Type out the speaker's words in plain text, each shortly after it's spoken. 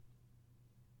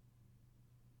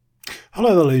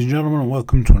Hello there, ladies and gentlemen, and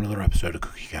welcome to another episode of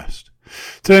CookieCast.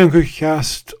 Today on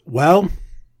CookieCast, well,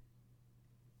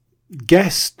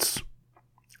 guests,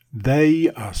 they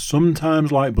are sometimes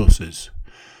like buses.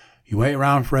 You wait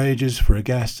around for ages for a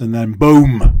guest and then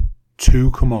boom,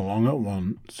 two come along at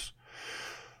once.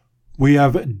 We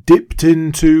have dipped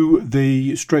into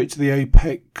the Straight to the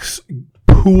Apex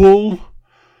pool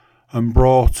and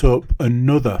brought up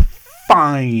another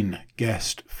fine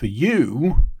guest for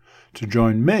you to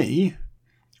join me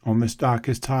on this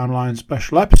Darkest Timeline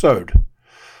special episode.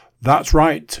 That's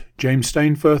right, James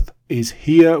Stainforth is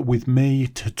here with me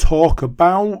to talk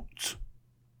about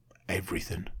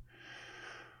everything.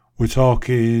 We're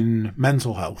talking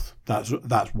mental health, that's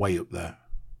way up there.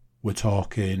 We're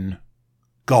talking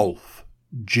golf,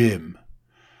 gym,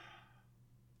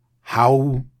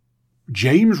 how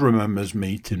James remembers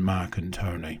meeting Mark and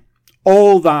Tony.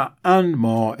 All that and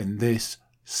more in this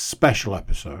special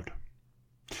episode.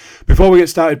 Before we get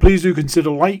started, please do consider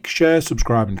like, share,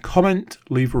 subscribe and comment.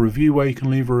 Leave a review where you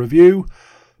can leave a review.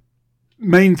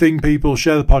 Main thing, people,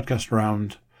 share the podcast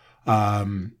around.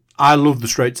 I love the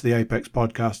Straight to the Apex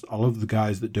podcast. I love the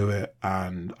guys that do it,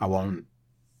 and I want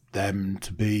them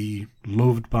to be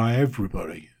loved by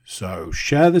everybody. So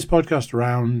share this podcast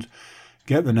around.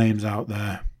 Get the names out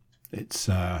there. It's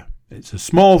a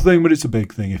small thing, but it's a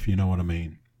big thing, if you know what I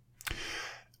mean.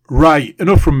 Right,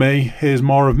 enough from me. Here's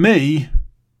more of me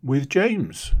with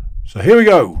James. So here we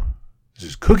go. This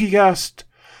is CookieCast,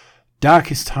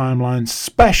 Darkest Timeline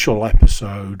special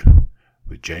episode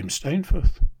with James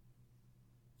Stainforth.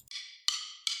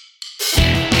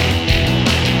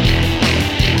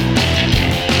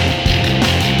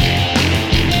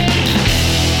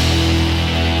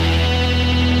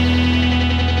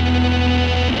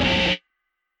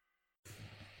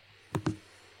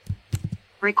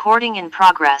 Recording in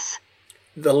progress.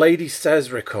 The lady says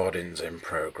recording's in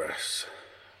progress.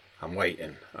 I'm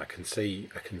waiting. I can see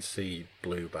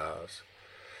blue bars.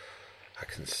 I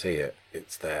can see it.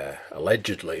 It's there.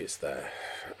 Allegedly it's there.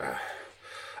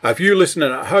 If you're listening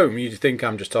at home, you think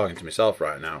I'm just talking to myself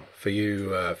right now. For you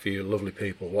lovely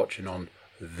people watching on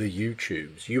the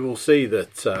YouTubes, you will see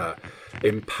that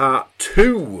in part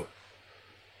 2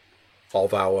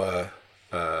 of our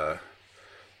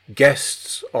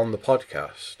guests on the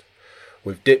podcast,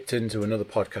 we've dipped into another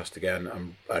podcast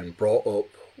again and brought up,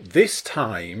 this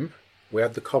time we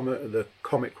had the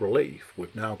comic relief.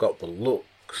 We've now got the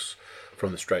looks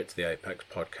from the Straight to the Apex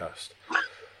podcast.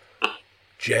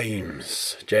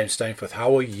 James Stainforth,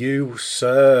 how are you,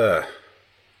 sir?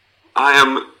 I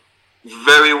am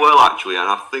very well, actually, and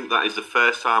I think that is the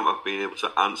first time I've been able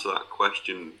to answer that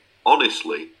question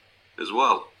honestly as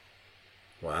well.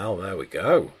 Well, there we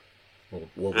go.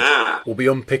 We'll be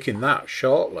unpicking that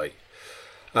shortly.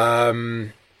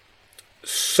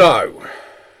 So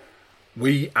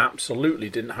we absolutely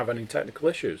didn't have any technical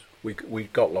issues. We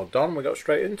got logged on, we got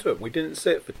straight into it. We didn't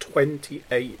sit for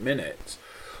 28 minutes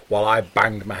while I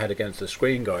banged my head against the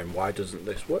screen going, why doesn't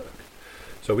this work?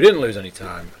 So we didn't lose any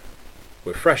time.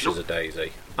 We're fresh as a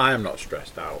daisy. I am not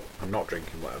stressed out. I'm not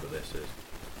drinking whatever this is.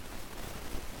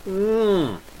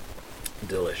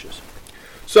 Delicious.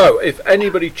 So, if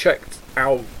anybody checked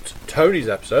out Tony's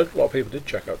episode, a lot of people did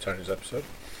check out Tony's episode,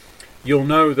 you'll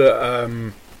know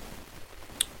that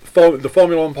the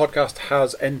Formula 1 podcast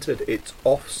has entered its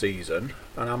off-season,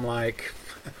 and I'm like,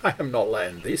 I am not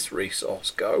letting this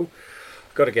resource go.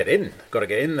 Got to get in there.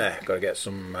 Got to get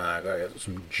some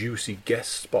juicy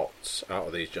guest spots out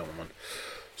of these gentlemen.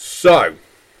 So,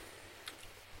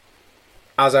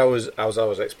 as I was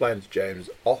explaining to James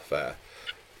off air,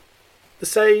 the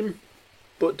same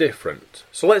but different.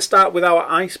 So let's start with our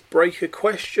icebreaker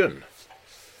question.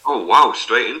 Oh wow,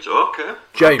 straight into okay.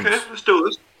 James. Okay, let's do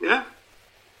this. Yeah.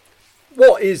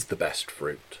 What is the best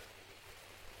fruit?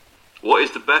 What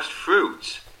is the best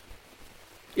fruit?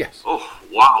 Yes. Oh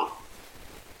wow.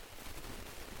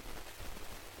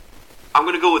 I'm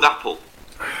gonna go with apple.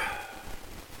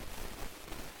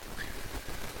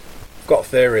 I've got a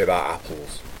theory about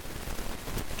apples.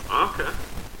 Okay.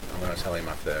 I'm going to tell you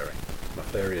my theory. My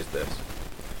theory is this.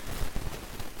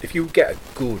 If you get a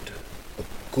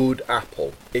good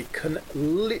apple, it can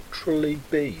literally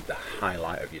be the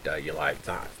highlight of your day. You're like,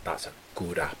 that's a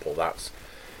good apple. It's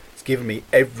given me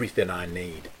everything I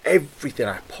need. Everything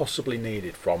I possibly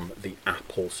needed from the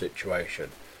apple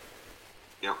situation.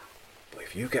 Yeah. But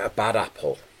if you get a bad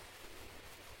apple,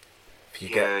 if you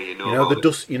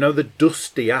you know the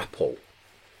dusty apple,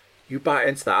 you bite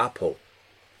into that apple,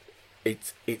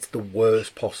 it's the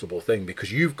worst possible thing,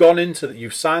 because you've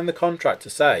signed the contract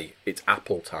to say it's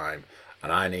apple time,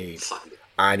 and I need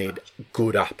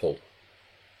good apple.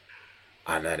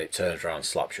 and then it turns around and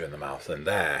slaps you in the mouth. And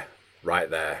there, right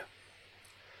there,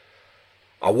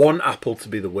 I want apple to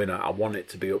be the winner. I want it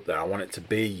to be up there. I want it to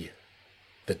be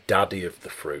the daddy of the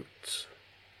fruits.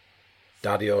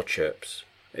 Daddy or chips,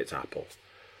 it's apple.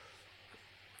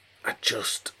 I've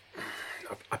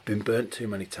been burnt too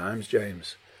many times,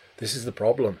 James. This is the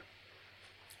problem.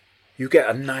 You get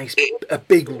a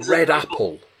big red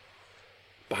apple,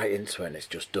 bite into it and it's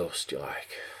just dust. You're like,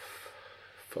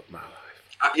 fuck my life.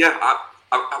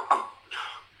 I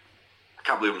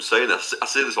can't believe I'm saying this. I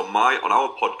say this on our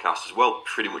podcast as well,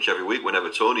 pretty much every week whenever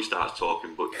Tony starts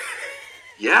talking. But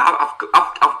yeah,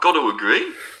 I've got to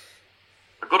agree.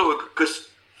 I've got to, because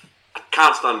I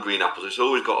can't stand green apples. It's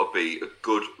always got to be a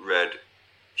good red,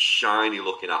 shiny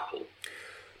looking apple.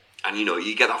 And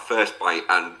you get that first bite,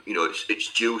 and it's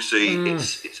juicy.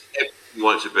 It's everything you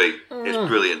want it to be. It's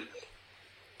brilliant.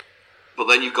 But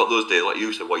then you've got those days, like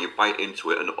you said, where you bite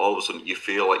into it, and all of a sudden you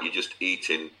feel like you're just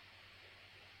eating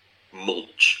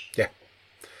mulch. Yeah.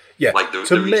 Like the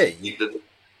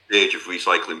age of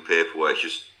recycling paper, where it's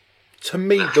just. To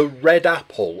me, the red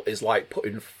apple is like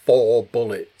putting 4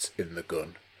 bullets in the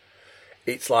gun.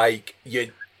 It's like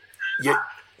you've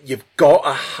got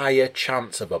a higher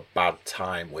chance of a bad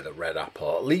time with a red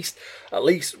apple. At least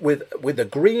with a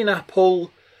green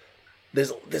apple,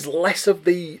 there's less of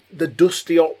the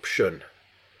dusty option.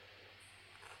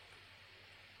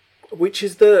 Which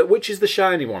is the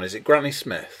shiny one? Is it Granny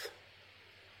Smith?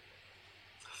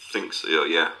 I think so.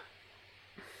 Yeah.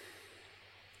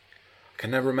 I can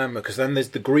never remember, because then there's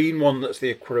the green one that's the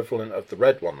equivalent of the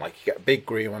red one. Like, you get a big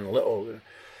green one, a little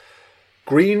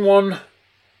green one.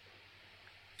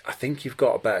 I think you've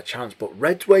got a better chance, but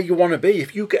red's where you want to be.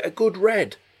 If you get a good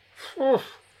red,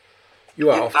 you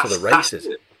are off to the races.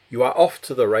 You are off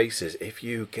to the races. If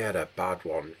you get a bad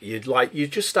one, you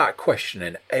just start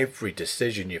questioning every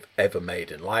decision you've ever made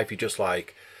in life. You're just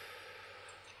like,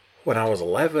 when I was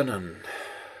 11, and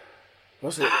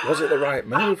was it the right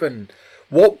move? And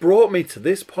what brought me to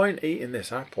this point eating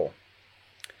this apple?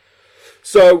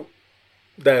 So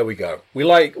there we go. We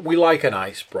like an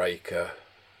icebreaker,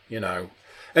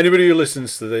 Anybody who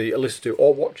listens to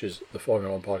or watches the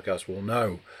Formula One podcast will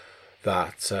know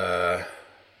that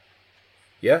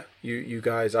you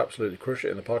guys absolutely crush it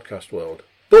in the podcast world.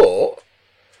 But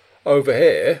over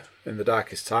here in the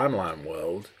Darkest Timeline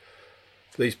world,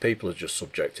 these people are just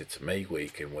subjected to me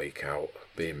week in, week out,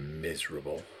 being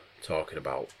miserable, talking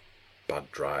about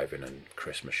bad driving and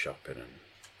Christmas shopping and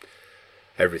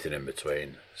everything in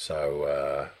between.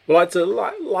 So we like to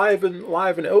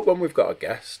liven it up when we've got a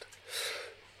guest.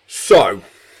 So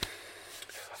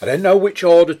I don't know which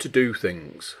order to do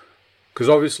things, because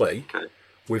obviously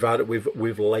we've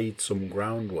laid some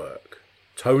groundwork.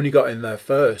 Tony got in there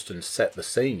first and set the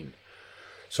scene.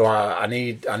 So I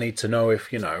need to know if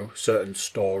certain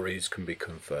stories can be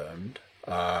confirmed.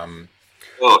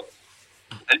 Well,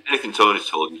 anything Tony's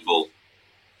told is bull.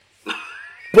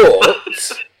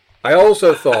 But I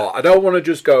also thought, I don't want to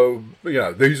just go,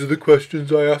 these are the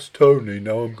questions I asked Tony,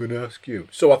 now I'm going to ask you.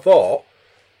 So I thought,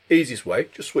 easiest way,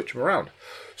 just switch them around.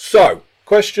 So,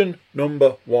 question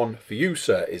number 1 for you,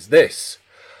 sir, is this.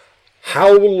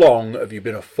 How long have you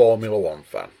been a Formula One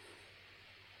fan?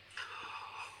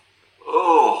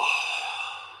 Oh.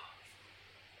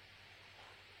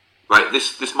 Right,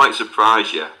 this might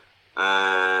surprise you.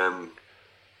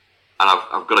 And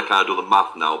I've got to kind of do the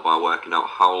math now by working out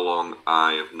how long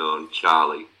I have known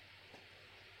Charlie.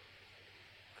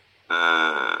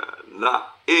 That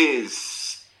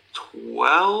is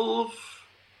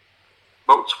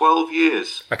about 12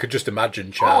 years. I could just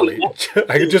imagine Charlie.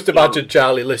 I could just imagine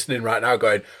Charlie listening right now,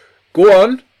 going, "Go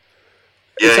on."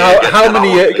 How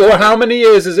many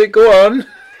years is it? Go on.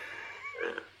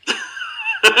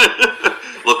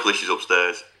 Luckily, she's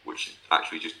upstairs, which is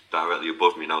actually just directly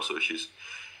above me now, so she's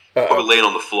probably laying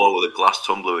on the floor with a glass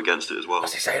tumbler against it as well.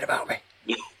 What's he saying about me?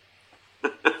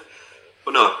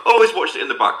 But no, always watched it in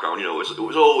the background. It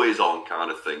was always on,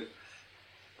 kind of thing.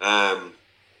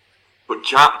 But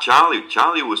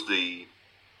Charlie was we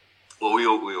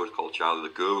always call Charlie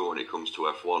the guru when it comes to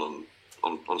F1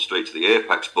 on straight to the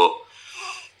apex. But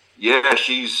yeah,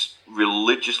 she's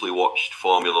religiously watched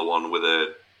Formula One with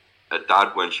her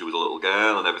dad when she was a little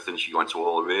girl and everything. She went to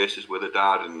all the races with her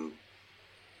dad, and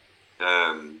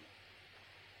I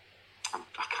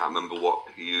can't remember what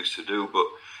he used to do, but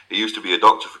he used to be a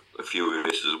doctor for a few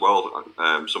races as well,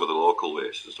 some of the local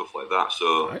races and stuff like that.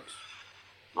 So nice.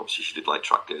 Obviously she did like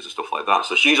track days and stuff like that.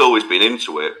 So she's always been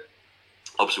into it.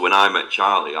 Obviously when I met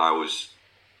Charlie, I was,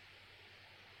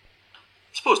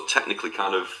 I suppose, technically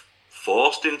kind of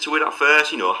forced into it at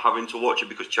first, having to watch it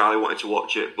because Charlie wanted to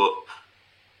watch it. But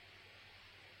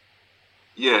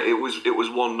Yeah, it was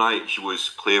one night she was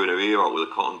clearing her ear out with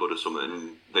a cotton bud or something,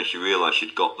 and then she realised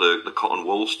she'd got the cotton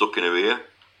wool stuck in her ear.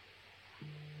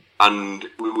 And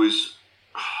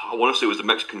I want to say it was the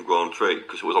Mexican Grand Prix,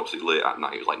 because it was obviously late at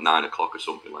night, it was like 9 o'clock or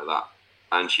something like that.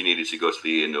 And she needed to go to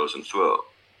the ear, nose and throat.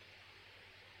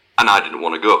 And I didn't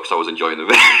want to go because I was enjoying the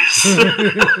race.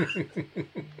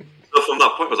 So from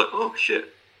that point I was like, oh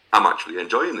shit, I'm actually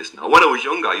enjoying this now. When I was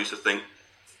younger I used to think,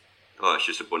 oh, it's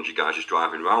just a bunch of guys just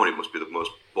driving around. It must be the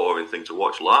most boring thing to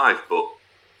watch live. But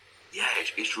yeah,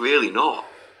 it's really not.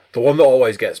 The one that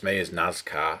always gets me is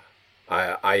NASCAR.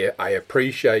 I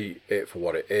appreciate it for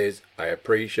what it is. I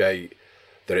appreciate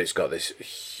that it's got this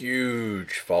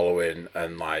huge following,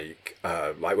 and like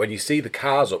when you see the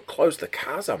cars up close, the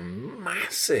cars are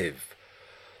massive.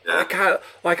 Yeah.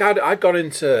 I'd gone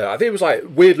into, I think it was like,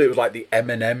 weirdly, it was like the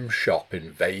M&M shop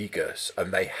in Vegas,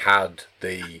 and they had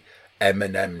the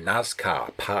M&M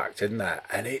NASCAR parked in there,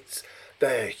 and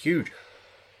they're huge.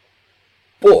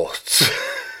 But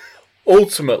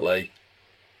ultimately,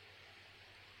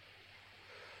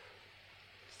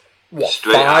 what,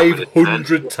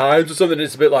 500 times or something?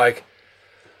 It's a bit like,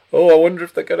 oh, I wonder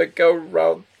if they're going to go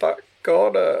round that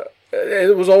corner.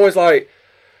 It was always like,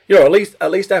 at least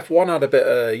F1 had a bit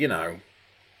of,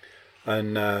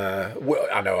 and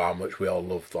I know how much we all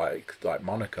love like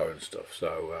Monaco and stuff.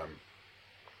 So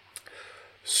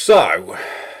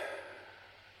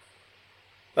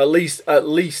at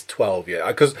least 12 years,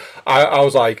 because I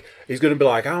was like, he's going to be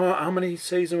like, how many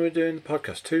seasons are we doing the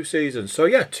podcast? 2 seasons. So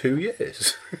yeah, 2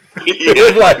 years.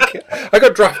 Like I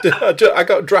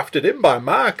got drafted in by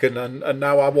Mark, and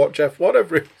now I watch F1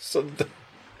 every Sunday.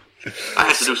 I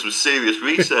had to do some serious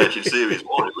research in Series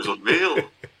 1. It was unreal.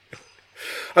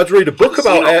 I had to read a book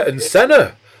about Ayrton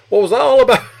Senna. What was that all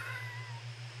about?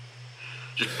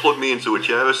 Just plug me into a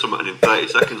chair or something, and in 30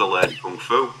 seconds I'll learn Kung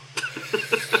Fu.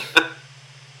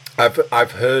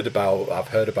 I've heard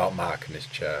about Mark and his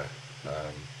chair.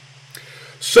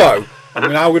 So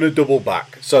I'm now going to double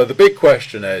back. So the big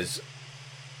question is,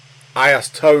 I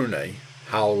asked Tony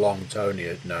how long Tony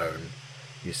had known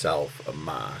yourself and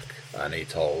Mark, and he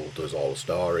told us all the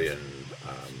story, and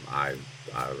I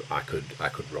could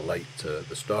relate to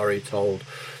the story he told.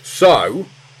 So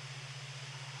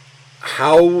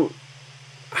how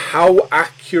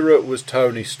accurate was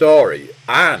Tony's story?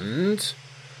 And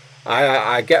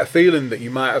I get a feeling that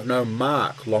you might have known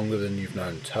Mark longer than you've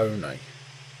known Tony.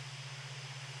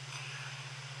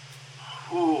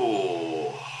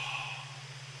 Ooh.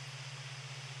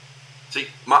 See,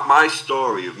 my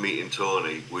story of meeting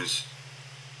Tony was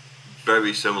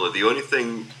very similar. The only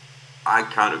thing I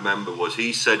can't remember was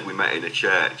he said we met in a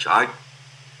church. I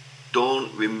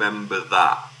don't remember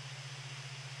that.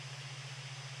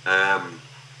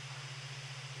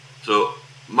 So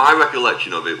my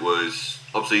recollection of it was,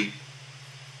 obviously,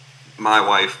 my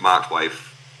wife, Mark's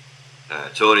wife,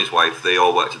 Tony's wife, they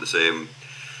all worked at the same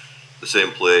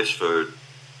place for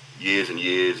years and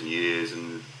years and years,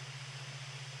 and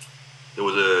there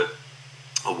was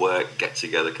a work get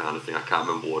together kind of thing. I can't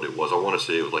remember what it was. I want to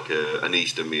say it was like an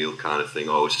Easter meal kind of thing,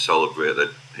 always to celebrate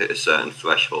that hit a certain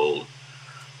threshold.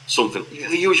 Something,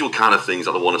 the usual kind of things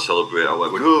that I want to celebrate. I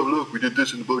went, oh look, we did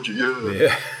this in the budget,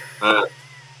 yeah.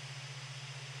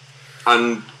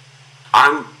 And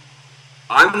I'm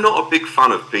not a big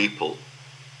fan of people.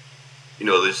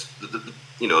 There's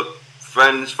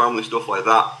friends, family, stuff like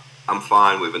that. I'm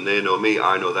fine with, and they know me.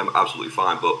 I know them, absolutely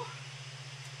fine. But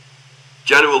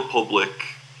general public,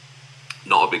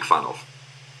 not a big fan of.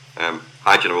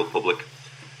 Hi, general public.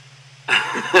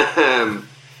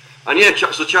 And yeah,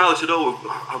 so Charlie said, "Oh,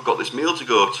 I've got this meal to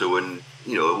go to, and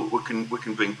we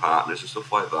can bring partners and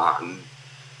stuff like that. And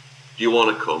do you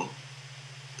want to come?"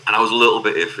 And I was a little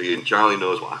bit iffy, and Charlie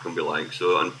knows what I can be like.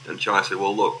 So and Charlie said,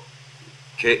 "Well, look,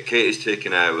 Kate is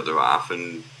taking our other half,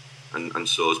 and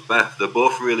so's Beth. They're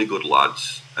both really good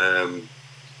lads.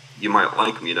 You might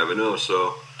like them, you never know."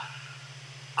 So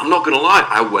I'm not going to lie,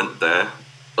 I went there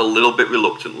a little bit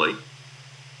reluctantly.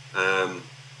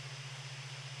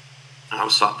 I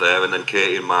was sat there, and then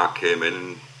Katie and Mark came in,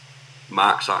 and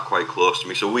Mark sat quite close to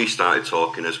me. So we started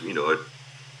talking, as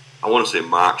I want to say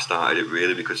Mark started it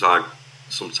really, because I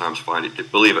sometimes find it,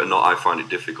 believe it or not, I find it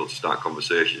difficult to start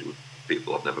conversations with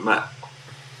people I've never met.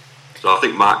 So I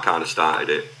think Mark kind of started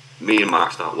it. Me and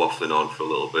Mark started waffling on for a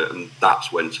little bit, and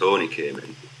that's when Tony came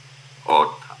in,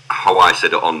 or how I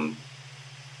said it on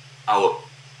our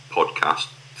podcast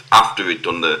after he'd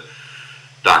done the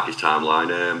Darkest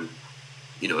Timeline.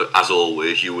 As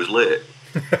always, you was late.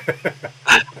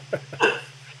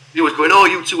 He was going, "Oh,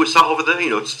 you two were sat over there,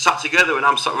 sat together, and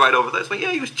I'm sat right over there." It's like,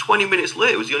 yeah, he was 20 minutes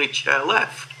late. It was the only chair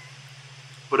left.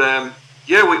 But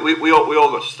yeah, we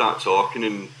all got to start talking,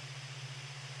 and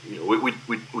you know,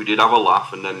 we did have a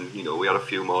laugh, and then you know we had a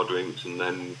few more drinks, and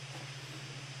then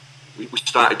we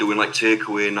started doing like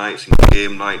takeaway nights and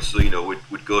game nights. So you know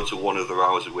we'd go to one of the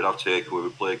hours, we'd have takeaway,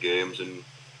 we'd play games, and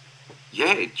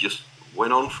yeah, it just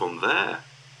went on from there.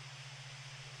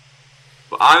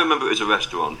 But I remember it as a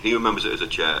restaurant. He remembers it as a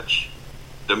church.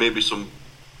 There may be some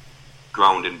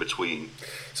ground in between.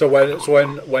 So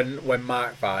when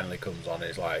Mark finally comes on,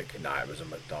 he's like, "Nah, it was a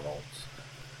McDonald's."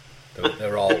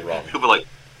 They're all wrong. He'll be like,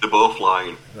 they're both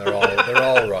lying. They're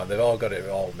all wrong. They've all got it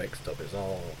all mixed up. It's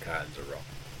all kinds of wrong.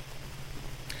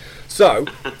 So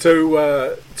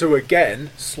to again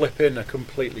slip in a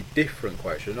completely different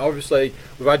question. Obviously,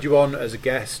 we've had you on as a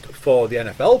guest for the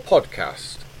NFL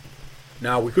podcast.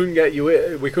 Now we couldn't get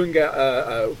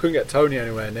Tony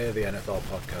anywhere near the NFL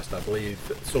podcast. I believe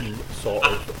some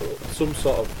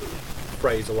sort of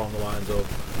phrase along the lines of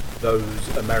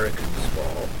those American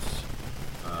sports.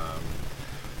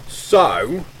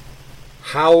 So,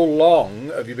 how long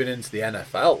have you been into the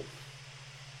NFL?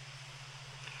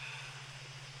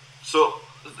 So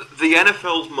the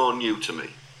NFL's more new to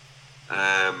me.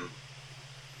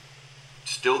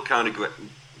 Still kind of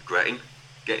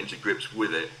getting to grips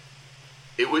with it.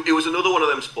 It was another one of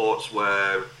them sports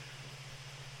where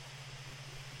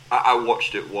I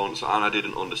watched it once and I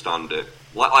didn't understand it.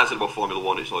 Like I said about Formula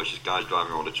One, it's always just guys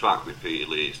driving around the track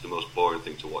repeatedly. It's the most boring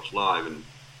thing to watch live. And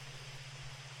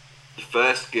the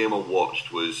first game I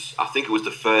watched was, I think it was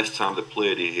the first time they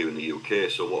played it here in the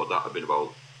UK. So what would that have been,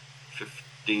 about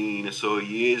 15 or so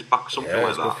years back, something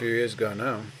like that? Yeah, a few years ago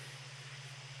now.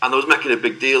 And I was making a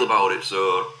big deal about it.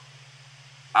 So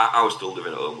I was still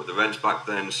living at home with the rents back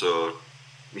then. So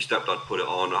my stepdad put it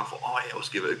on, and I thought, oh yeah, let's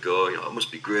give it a go. You know, it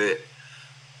must be great.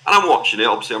 And I'm watching it.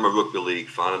 Obviously, I'm a rugby league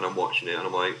fan, and I'm watching it, and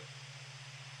I'm like,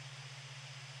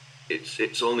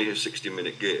 it's only a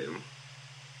 60-minute game.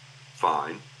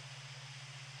 Fine.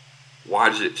 Why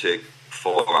does it take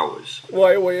 4 hours?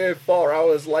 Why were you 4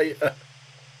 hours later?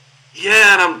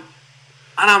 Yeah,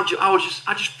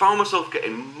 I just found myself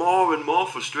getting more and more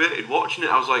frustrated watching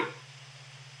it. I was like,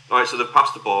 all right, so they've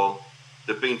passed the ball,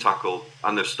 they've been tackled,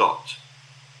 and they've stopped.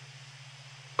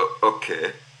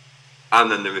 Okay,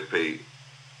 and then they repeat,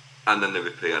 and then they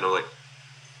repeat, and I'm like,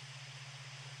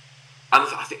 and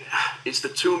I think it's the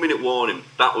 2-minute warning.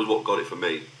 That was what got it for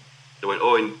me. They went,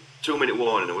 oh, in 2-minute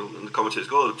warning, and the commentators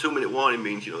go, oh, the 2-minute warning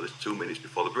means, you know, there's 2 minutes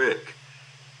before the break,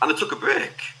 and they took a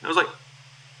break. And I was like,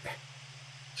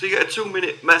 so you get a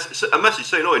 2-minute message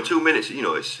saying, oh, in 2 minutes, you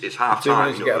know, it's half 2 time.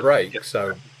 minutes you get a break,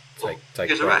 so take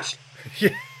here's a a break. rest.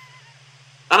 Yeah.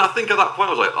 And I think at that point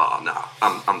I was like, oh no,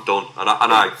 I'm done, and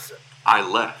I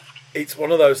left. It's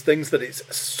one of those things that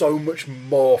it's so much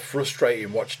more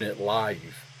frustrating watching it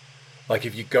live. Like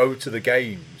if you go to the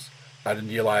games and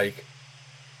you're like,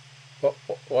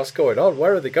 what's going on?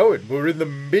 Where are they going? We're in the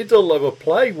middle of a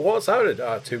play. What's happening?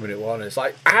 2-minute warning. It's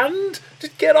like, and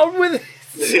just get on with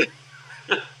it.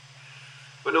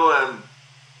 But no,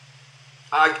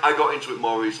 I got into it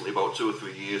more recently, about 2 or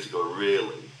 3 years ago,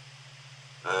 really.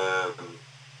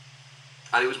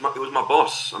 And it was my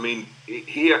boss. I mean,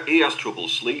 he has trouble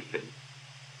sleeping,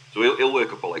 so he'll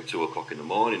wake up at like 2 o'clock in the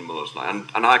morning most night,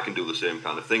 and I can do the same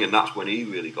kind of thing. And that's when he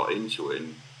really got into it.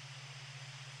 And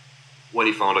when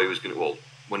he found out he was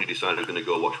when he decided he was going to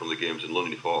go watch one of the games in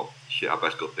London, he thought, shit, I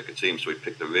best go pick a team. So he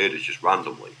picked the Raiders just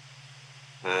randomly.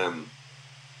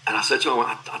 And I said to him,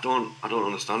 I don't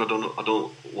understand. I don't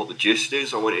know what the gist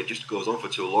is. It just goes on for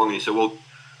too long. And he said, well,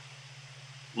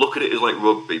 look at it as like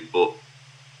rugby, but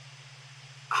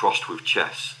crossed with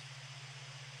chess.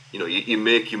 You know, you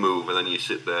make your move and then you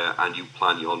sit there and you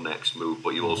plan your next move,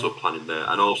 but you're also planning there.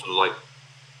 And also like,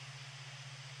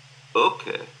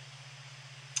 okay.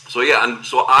 So yeah, and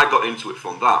so I got into it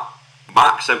from that.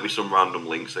 Mark sent me some random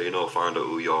links saying, find out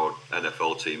who your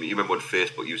NFL team is. You remember when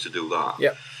Facebook used to do that?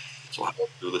 Yeah. So I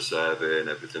went through the survey and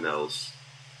everything else.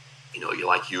 You know, you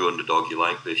like your underdog, you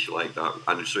like this, you like that.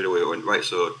 And straight away I went, right,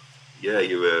 so yeah,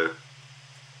 you're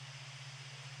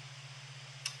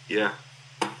the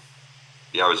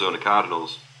Arizona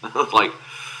Cardinals. I was like,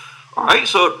 all right,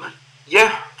 so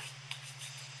yeah.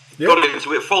 Got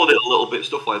into it, followed it a little bit,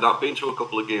 stuff like that. Been to a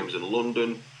couple of games in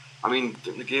London. I mean,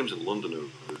 the games in London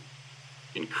are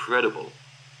incredible.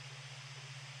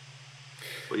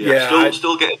 But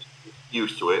still getting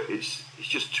used to it. It's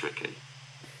just tricky,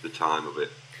 the time of it.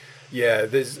 Yeah,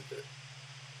 there's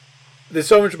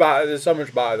so much about it.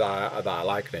 That I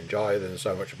like and enjoy. There's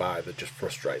so much about it that just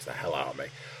frustrates the hell out of me.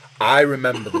 I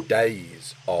remember the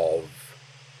days of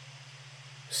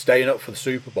staying up for the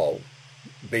Super Bowl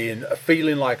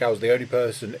feeling like I was the only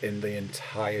person in the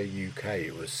entire UK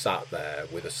who was sat there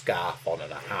with a scarf on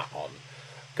and a hat on,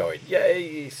 going,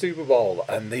 "Yay, Super Bowl!"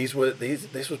 And this was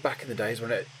back in the days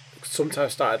when it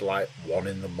sometimes started like 1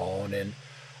 a.m,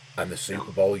 and the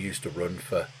Super Bowl used to run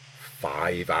for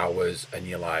 5 hours, and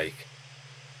you're like,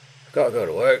 "I've got to go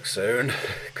to work soon,"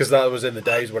 because that was in the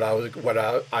days when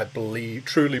I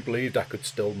truly believed I could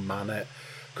still man it,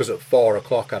 because at 4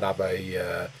 o'clock I'd have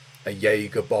a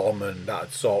Jaeger bomb, and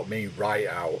that'd sort me right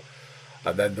out.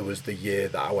 And then there was the year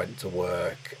that I went to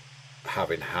work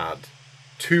having had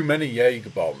too many Jaeger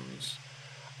bombs,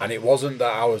 and it wasn't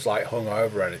that I was like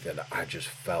hungover or anything. I just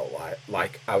felt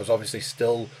like I was obviously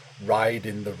still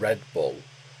riding the Red Bull,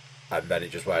 and then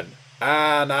it just went,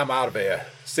 and I'm out of here.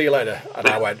 See you later. And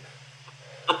I went,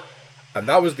 and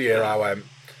that was the year I went,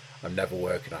 I'm never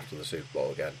working after the Super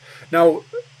Bowl again. Now,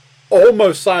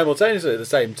 almost simultaneously at the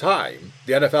same time,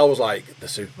 the NFL was like, the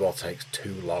Super Bowl takes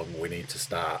too long. We need to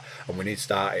start, and we need to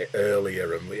start it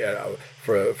earlier. And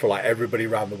for like everybody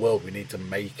around the world, we need to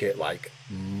make it like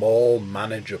more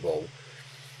manageable.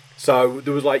 So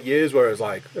there was like years where it was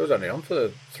like it was only on for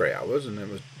 3 hours, and it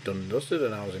was done and dusted,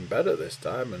 and I was in bed at this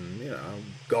time, and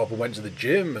got up and went to the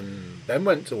gym, and then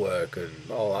went to work, and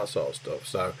all that sort of stuff.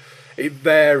 So it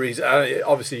varies.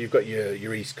 Obviously, you've got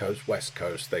your East Coast, West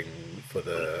Coast thing for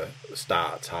the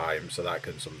start time, so that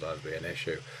can sometimes be an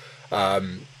issue.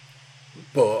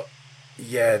 But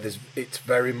yeah, it's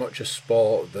very much a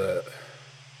sport that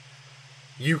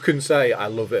you can say I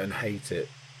love it and hate it,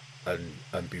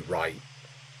 and be right.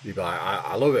 You'd be like,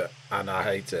 I love it and I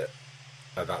hate it,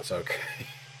 and that's okay.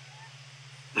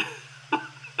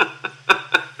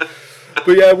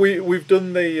 But yeah, we've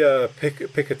done the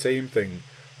pick a team thing.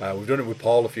 We've done it with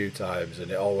Paul a few times,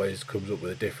 and it always comes up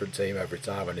with a different team every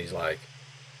time, and he's like,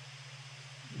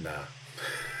 nah.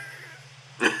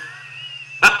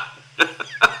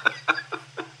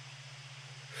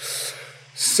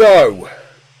 So,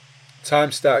 time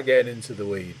to start getting into the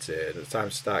weeds here. It's time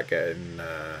to start getting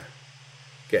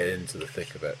into the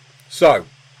thick of it. So,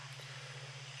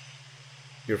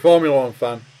 you're a Formula One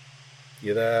fan.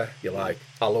 You're there. You're like,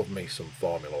 I love me some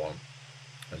Formula One.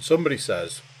 And somebody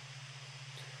says,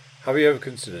 have you ever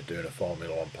considered doing a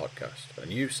Formula One podcast?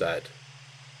 And you said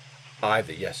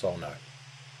either yes or no.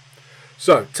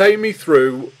 So, take me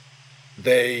through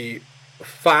the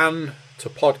fan to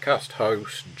podcast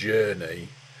host journey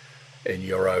in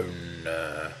your own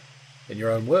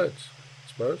words, I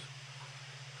suppose.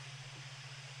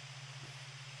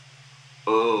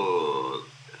 Oh,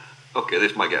 okay.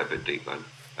 This might get a bit deep then,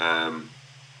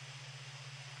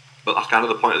 but that's kind of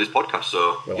the point of this podcast.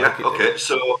 So yeah, okay.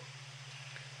 So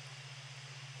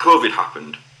COVID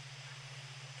happened,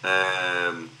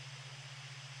 and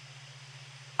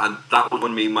that was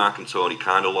when me, Mark, and Tony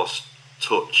kind of lost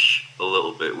touch a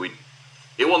little bit.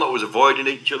 It wasn't that I was avoiding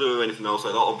each other or anything else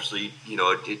like that. Obviously,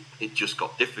 it just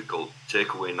got difficult.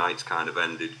 Takeaway nights kind of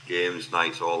ended, games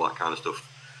nights, all that kind of stuff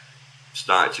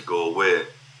started to go away.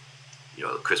 The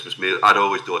Christmas meal, I'd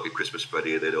always do like a Christmas spread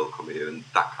here, they'd all come here, and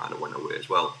that kind of went away as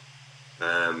well.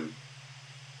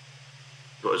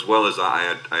 But as well as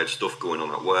that, I had stuff going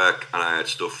on at work, and I had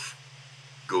stuff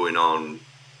going on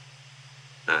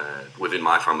within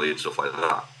my family and stuff like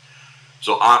that.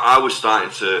 So I was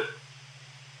starting to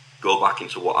go back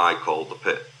into what I called the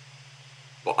pit.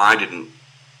 But I didn't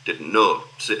know,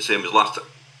 same as last time,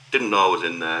 didn't know I was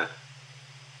in there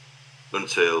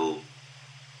until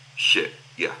shit,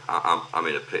 yeah, I'm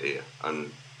in a pit here,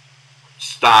 and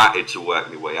started to work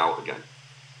my way out again.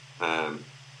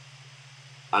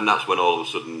 And that's when all of a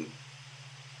sudden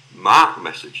Mark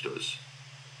messaged us,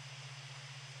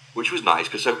 which was nice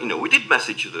because we did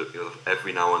message each other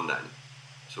every now and then.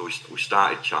 So we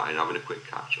started chatting, having a quick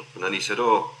catch up, and then he said,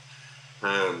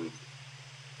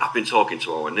 I've been talking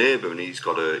to our neighbour, and he's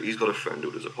got a friend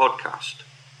who does a podcast.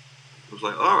 I was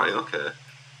like, all right, okay.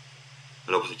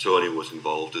 And obviously Tony was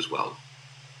involved as well.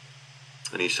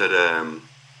 And he said,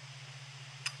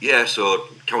 yeah, so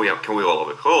can we all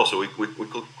have a call? So we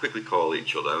could quickly call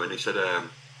each other, and he said,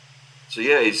 so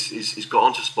yeah, he's got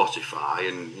onto Spotify,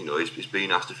 and he's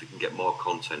been asked if he can get more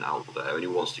content out there, and he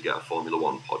wants to get a Formula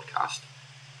One podcast.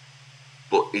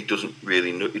 But he doesn't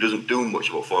do much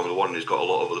about Formula One, and he's got a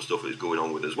lot of other stuff that he's going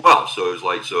on with as well. So it was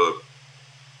like, so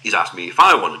he's asked me if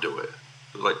I want to do it.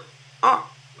 I was like,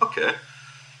 okay.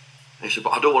 And he said,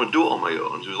 but I don't want to do it on my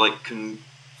own. So he was like,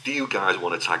 do you guys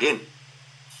want to tag in?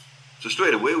 So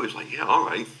straight away we was like, yeah, all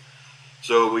right.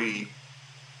 So we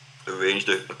arranged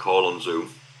a call on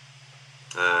Zoom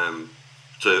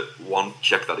to, one,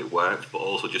 check that it worked, but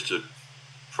also just to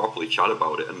properly chat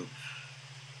about it. And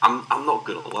I'm not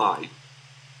going to lie,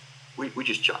 we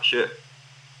just chat shit.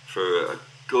 for a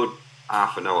good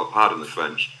half an hour, pardon the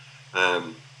French.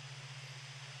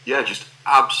 Just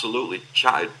absolutely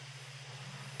chatted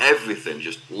everything,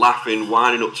 just laughing,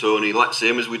 winding up Tony, like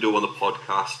same as we do on the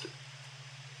podcast.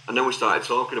 And then we started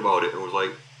talking about it and was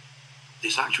like,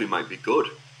 this actually might be good.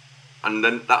 And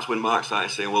then that's when Mark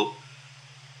started saying, well,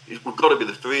 we've got to be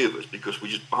the three of us because we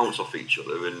just bounce off each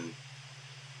other. And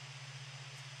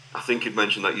I think he'd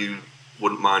mentioned that you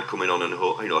wouldn't mind coming on and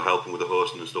helping with the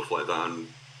hosting and stuff like that. And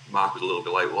Mark was a little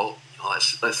bit like, well,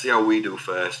 let's see how we do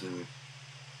first. And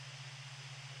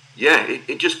yeah,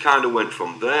 it just kind of went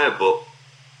from there. But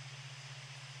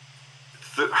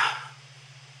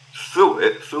through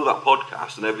that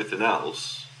podcast and everything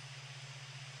else,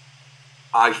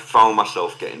 I found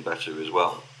myself getting better as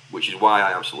well, which is why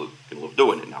I absolutely love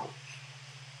doing it now.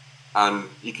 And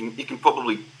you can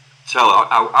probably tell.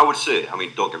 I would say, I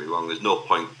mean, don't get me wrong. There's no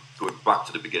point going back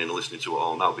to the beginning and listening to it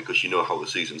all now because you know how the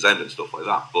seasons end and stuff like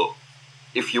that. But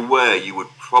if you were, you would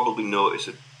probably notice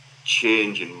a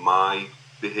change in my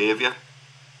behaviour.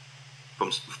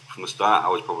 From the start, I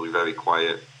was probably very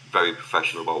quiet, very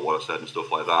professional about what I said and stuff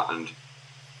like that. And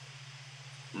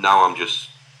now I'm just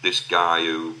this guy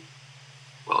who,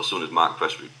 well, as soon as Mark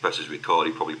presses record,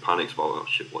 he probably panics about, oh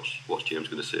shit, what's James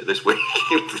going to say this week?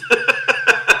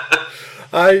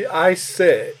 I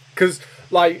sit because,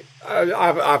 like,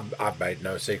 I've made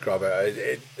no secret of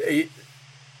it.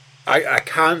 I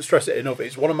can't stress it enough.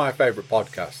 It's one of my favourite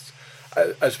podcasts.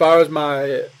 As far as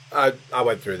I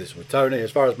went through this with Tony.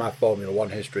 As far as my Formula One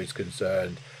history is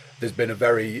concerned, it's been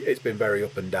very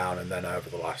up and down, and then over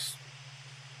the last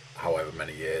however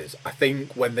many years, I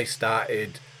think when they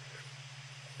started.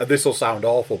 And this will sound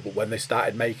awful, but when they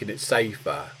started making it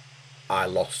safer, I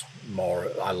lost more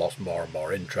and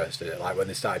more interest in it. Like when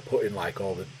they started putting like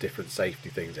all the different safety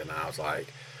things in, I was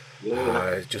like,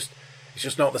 it's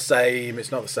just not the same.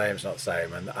 It's not the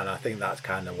same. And I think that's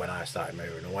kind of when I started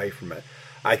moving away from it.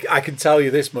 I can tell you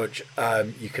this much.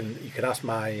 You can ask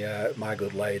my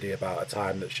good lady about a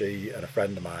time that she and a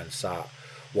friend of mine sat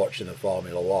watching the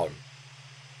Formula One.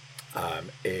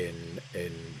 In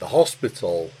the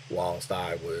hospital whilst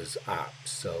I was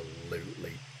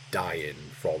absolutely dying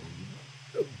from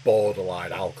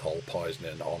borderline alcohol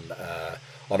poisoning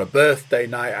on a birthday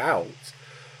night out,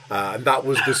 and that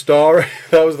was the story.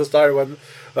 That was the story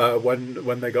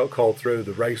when they got called through.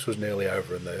 The race was nearly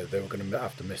over, and they were going to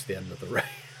have to miss the end of the race.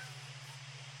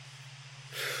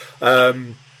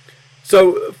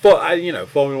 So,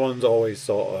 Formula One's always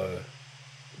sort of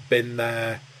been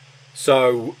there.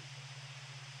 So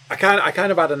I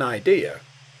kind of had an idea.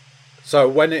 So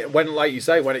when like you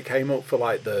say, when it came up for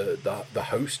like the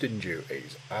hosting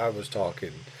duties, I was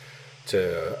talking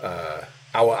to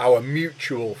our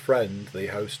mutual friend, the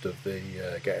host of the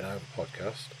Getting Over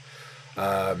podcast,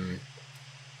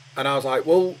 and I was like,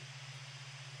 well,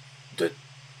 do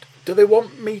they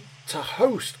want me to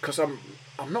host? Because I'm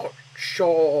not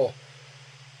sure.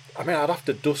 I mean, I'd have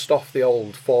to dust off the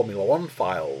old Formula One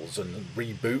files and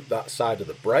reboot that side of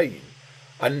the brain.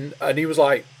 And he was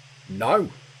like, no,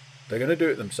 they're going to do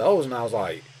it themselves. And I was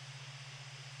like,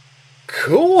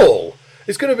 cool.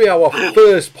 It's going to be our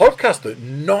first podcast that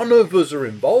none of us are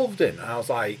involved in. And I was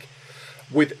like,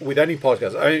 with any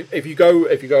podcast, I mean, if you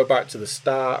go back to the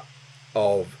start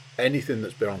of anything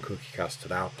that's been on CookieCast to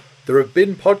now, there have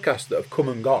been podcasts that have come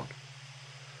and gone.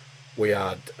 We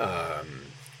had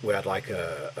like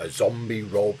a zombie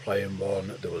role-playing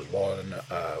one. There was one,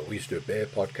 we used to do a beer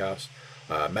podcast.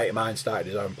 A mate of mine started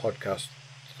his own podcast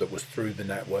that was through the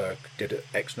network, did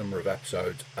X number of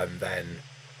episodes, and then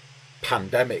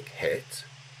pandemic hit.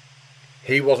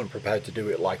 He wasn't prepared to do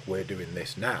it like we're doing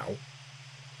this now.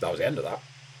 That was the end of that.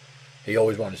 He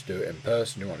always wanted to do it in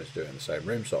person. He wanted to do it in the same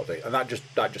room, sort of thing, and that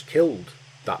just killed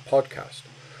that podcast.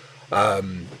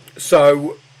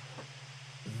 So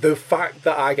the fact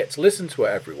that I get to listen to it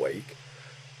every week,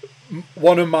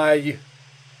 one of my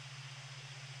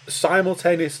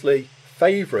simultaneously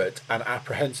favourite and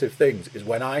apprehensive things is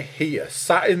when I hear,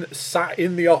 sat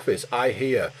in the office, I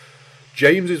hear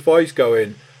James's voice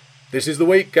going, this is the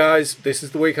week, guys, this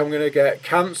is the week I'm going to get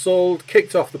cancelled,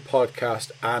 kicked off the podcast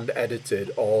and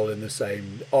edited all in the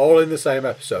same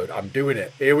episode. I'm doing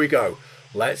it. Here we go.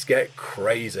 Let's get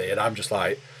crazy. And I'm just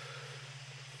like,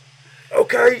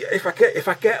 okay, if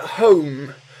I get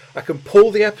home, I can pull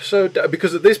the episode down,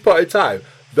 because at this point in time,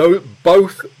 though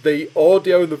both the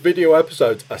audio and the video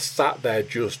episodes are sat there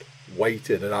just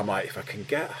waiting, and I'm like, if I can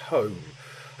get home,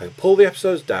 I can pull the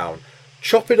episodes down,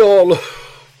 chop it all up,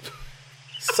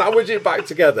 sandwich it back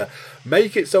together,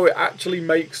 make it so it actually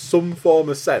makes some form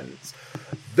of sense.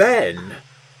 Then,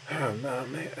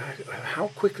 how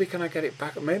quickly can I get it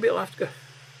back? Maybe it'll have to go.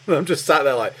 And I'm just sat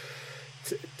there like,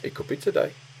 it could be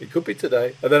today. It could be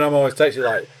today. And then I'm always texting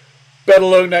like, better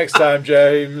luck next time,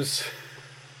 James.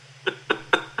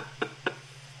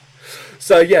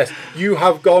 So yes, you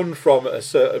have gone from a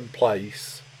certain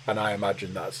place, and I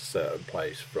imagine that's a certain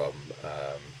place from,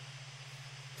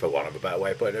 for want of a better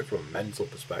way of putting it, from a mental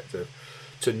perspective,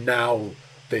 to now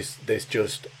this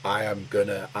just I am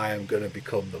gonna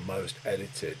become the most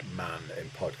edited man in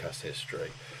podcast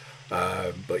history.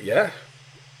 But yeah,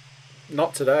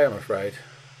 not today, I'm afraid.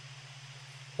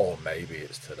 Or maybe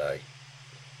it's today.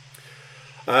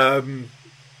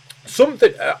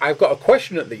 Something I've got a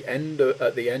question at the end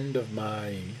of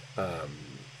my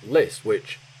list,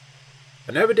 which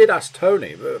I never did ask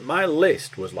Tony. But my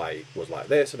list was like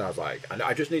this, and I was like,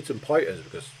 I just need some pointers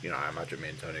because I imagine me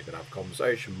and Tony can have a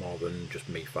conversation more than just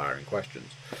me firing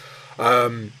questions.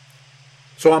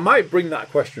 So I might bring that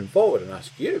question forward and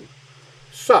ask you.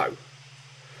 So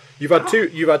you've had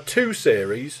two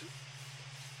series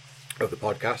of the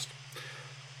podcast.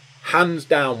 Hands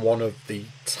down, one of the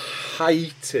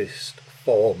tightest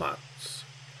formats.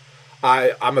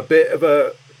 I'm a bit of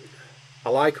a... I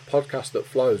like a podcast that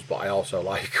flows, but I also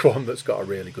like one that's got a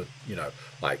really good,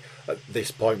 like at this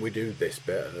point we do this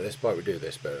bit, and at this point we do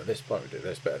this bit, and at this point we do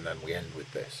this bit, and then we end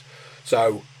with this.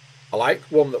 So I like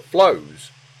one that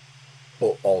flows,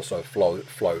 but also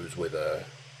flows with a,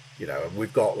 and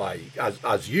we've got like,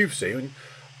 as you've seen,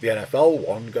 the NFL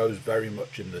one goes very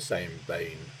much in the same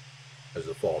vein as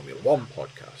the Formula One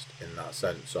podcast, in that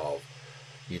sense of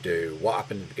you do what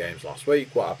happened in the games last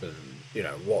week, what happened,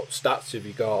 what stats have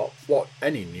you got, what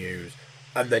any news,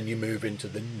 and then you move into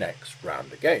the next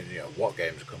round of games. What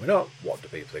games are coming up, what do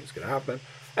people think is going to happen,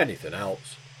 anything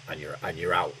else, and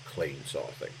you're out clean, sort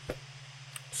of thing.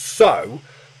 So,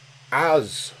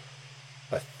 as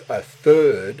a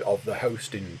third of the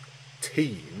hosting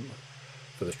team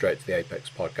for the Straight to the Apex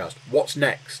podcast, what's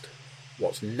next?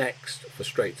 What's next for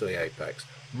Straight to the Apex?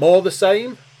 More the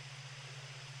same?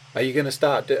 Are you going to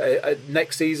start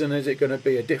next season? Is it going to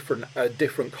be a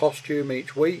different costume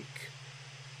each week?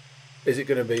 Is it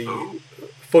going to be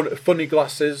funny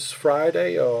glasses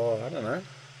Friday, or I don't know?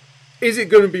 Is it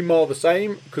going to be more the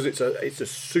same because it's a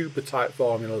super tight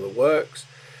formula that works?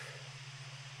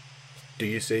 Do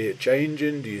you see it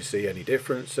changing? Do you see any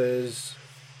differences?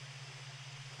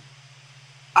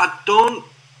 I don't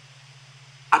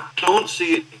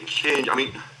see it change. I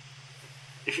mean,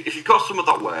 if you've got something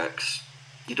that works,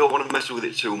 you don't want to mess with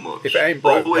it too much. If it ain't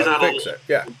broke, don't fix it.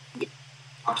 Yeah,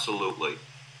 absolutely.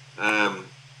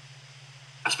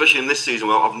 Especially in this season,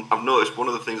 well, I've noticed one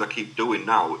of the things I keep doing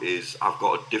now is I've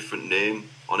got a different name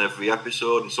on every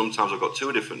episode, and sometimes I've got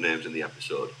two different names in the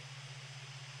episode.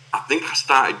 I think I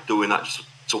started doing that just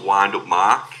to wind up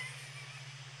Mark.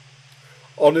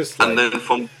 Honestly, and then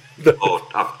from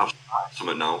I've started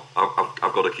something now.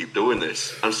 I've got to keep doing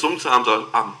this, and sometimes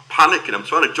I'm panicking. I'm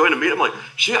trying to join a meeting. I'm like,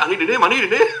 shit, I need a name.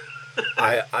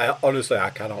 I honestly, I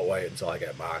cannot wait until I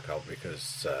get Mark on,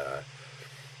 because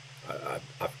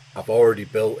I've already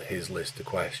built his list of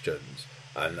questions,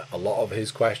 and a lot of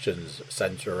his questions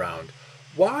centre around,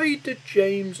 why did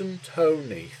James and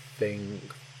Tony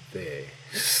think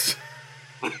this?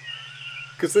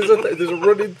 Because there's a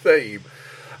running theme,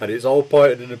 and it's all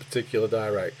pointed in a particular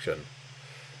direction.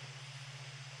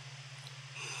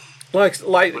 Like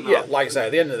I say,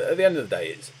 at the end of the day,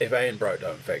 it's if it ain't broke,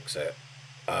 don't fix it.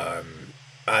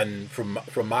 And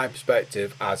from my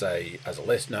perspective, as a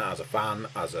listener, as a fan,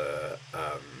 as a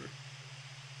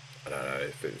I don't know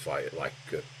if it's like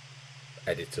a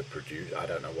editor, producer, I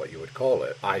don't know what you would call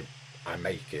it. I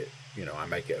make it, I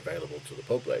make it available to the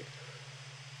public.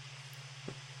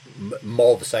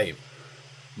 More the same.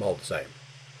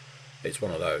 It's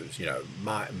one of those,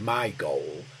 my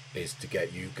goal is to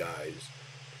get you guys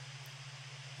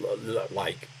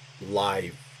like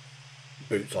live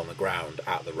boots on the ground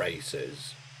at the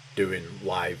races, doing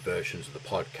live versions of the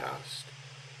podcast,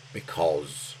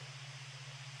 because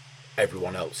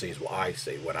everyone else sees what I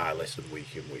see when I listen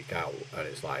week in, week out, and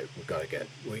it's like, we've got to get,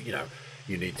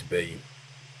 you need to be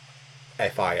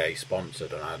FIA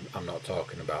sponsored, and I'm not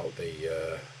talking about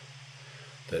the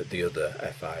other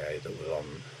FIA that was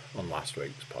on last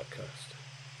week's podcast.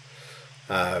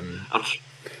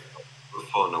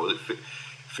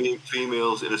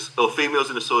 Females in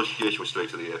association with Straight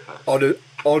to the Apex.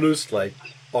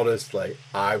 Honestly,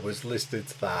 I was listening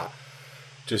to that,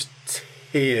 just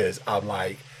tears. I'm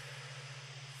like,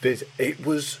 this. It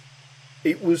was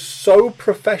so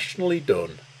professionally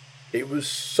done. It was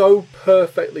so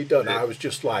perfectly done. I was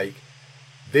just like,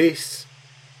 this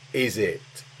is it.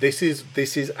 This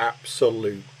is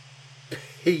absolute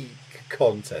peak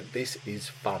content. This is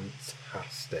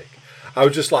fantastic. I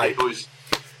was just like, It was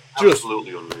just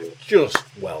absolutely unreal. Just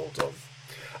well done.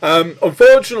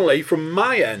 Unfortunately, from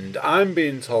my end, I'm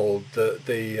being told that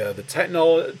the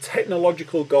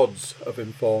technological gods have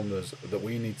informed us that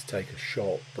we need to take a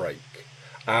short break.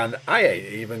 And I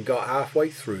ain't even got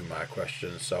halfway through my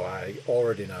questions, so I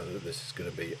already know that this is going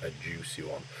to be a juicy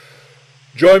one.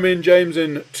 Join me and James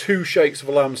in 2 shakes of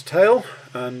a lamb's tail.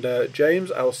 And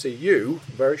James, I'll see you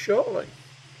very shortly.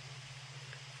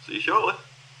 See you shortly.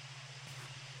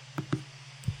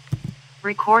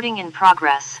 Recording in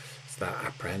progress. It's that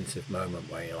apprehensive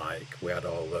moment where you're like, we had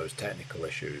all those technical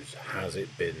issues. Has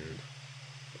it been?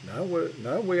 No,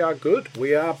 we are good.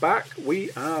 We are back.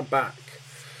 We are back.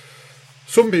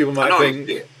 Some people might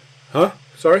think, huh?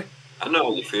 Sorry? I know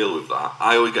how you feel with that.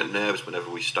 I always get nervous whenever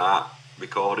we start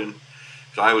recording.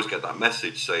 Because I always get that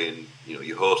message saying,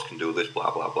 your host can do this,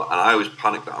 blah, blah, blah. And I always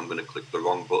panic that I'm going to click the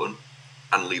wrong button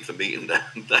and leave the meeting there.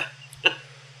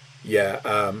 Yeah,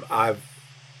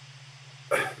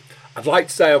 I'd like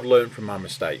to say I've learned from my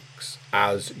mistakes.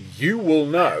 As you will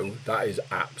know, that is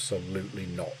absolutely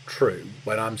not true.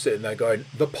 When I'm sitting there going,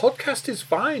 the podcast is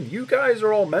fine. You guys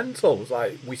are all mental. It's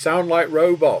like, we sound like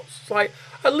robots. It's like,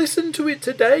 I listened to it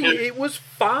today. It was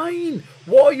fine.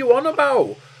 What are you on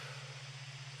about?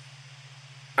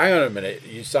 Hang on a minute.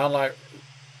 You sound like...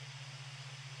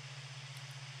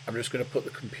 I'm just going to put the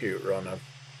computer on. I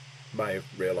may have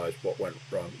realised what went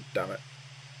wrong. Damn it.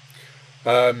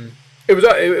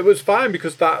 It was fine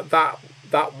because that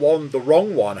one, the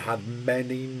wrong one, had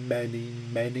many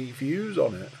views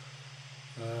on it,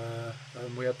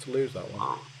 and we had to lose that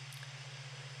one.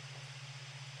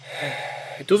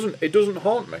 It doesn't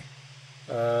haunt me.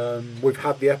 We've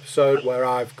had the episode where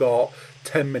I've got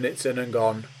 10 minutes in and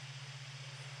gone,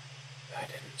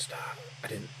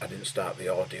 I didn't start the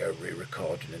audio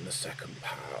re-recording in the second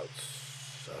part,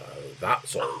 so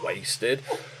that's all wasted.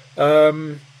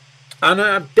 And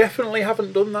I definitely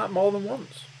haven't done that more than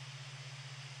once.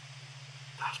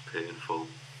 That's painful.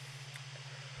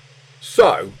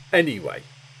 So, anyway,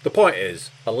 the point is,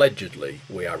 allegedly,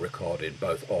 we are recording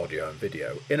both audio and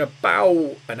video in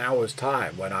about an hour's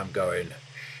time when I'm going,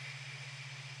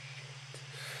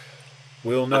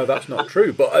 we'll know that's not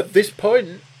true. But at this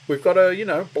point, we've got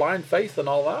a, blind faith and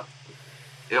all that.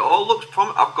 It all looks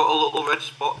promising. I've got a little red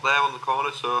spot there on the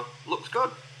corner, so looks good.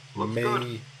 Looks good.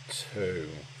 Me too.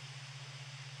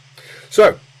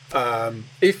 So,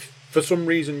 if for some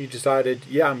reason you decided,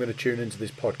 I'm going to tune into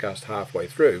this podcast halfway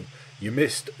through, you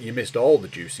missed all the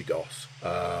juicy goss.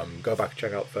 Go back and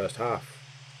check out the first half.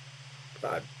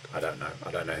 I don't know.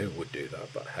 I don't know who would do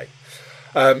that, but hey.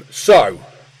 So,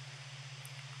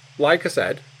 like I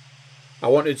said, I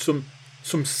wanted some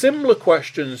similar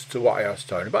questions to what I asked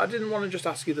Tony, but I didn't want to just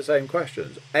ask you the same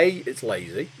questions. A, it's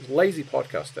lazy. It's lazy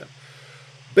podcasting.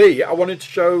 B, I wanted to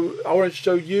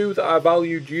show you that I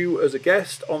valued you as a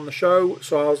guest on the show.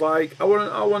 So I was like, I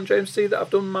want James to see that I've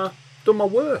done my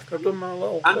work. I've done my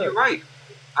little. And work. you're right.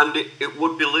 And it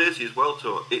would be lazy as well,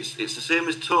 Tony. It's the same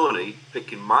as Tony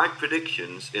picking my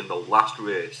predictions in the last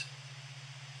race.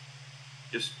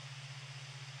 Just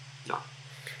no.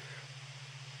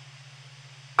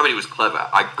 I mean, it was clever.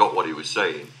 I got what he was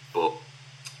saying, but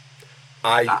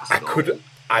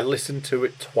I listened to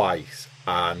it twice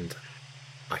and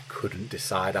I couldn't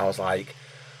decide. I was like,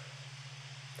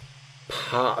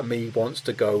 part of me wants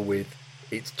to go with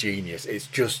it's genius. It's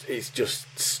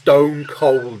just stone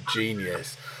cold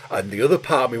genius. And the other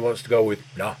part of me wants to go with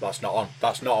no, that's not on.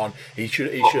 That's not on. He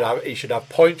should have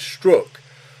points struck.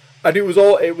 And it was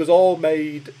all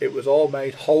made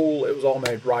whole. It was all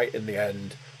made right in the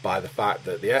end by the fact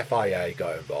that the FIA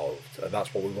got involved, and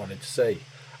that's what we wanted to see.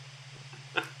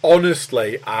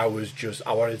 Honestly, I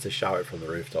wanted to shout it from the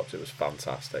rooftops. It was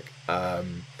fantastic.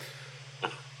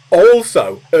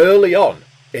 Also, early on,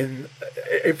 in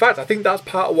fact, I think that's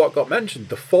part of what got mentioned.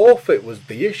 The forfeit was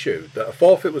the issue. That a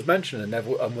forfeit was mentioned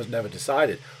and was never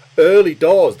decided. Early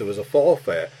doors, there was a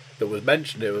forfeit that was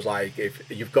mentioned. It was like, if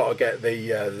you've got to get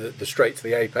the straight to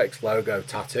the Apex logo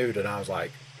tattooed, and I was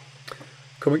like,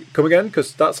 come again,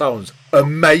 because that sounds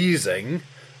amazing.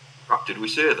 Did we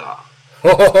say that?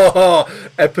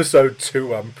 Episode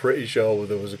 2, I'm pretty sure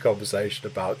there was a conversation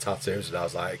about tattoos, and I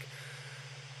was like,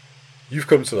 you've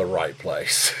come to the right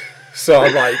place. So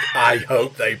I'm like, I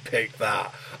hope they pick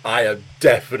that. I am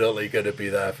definitely going to be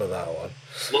there for that one.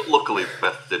 Luckily,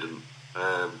 Beth didn't.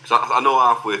 Because I know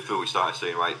halfway through we started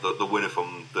saying, right, the winner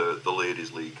from the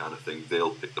Ladies' League kind of thing,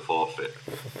 they'll pick the forfeit.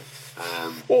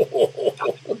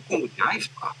 Guys,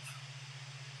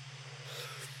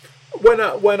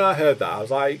 when I heard that, I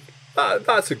was like,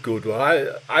 that's a good one.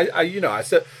 I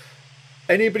said,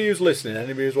 Anybody who's listening,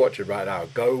 anybody who's watching right now,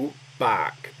 go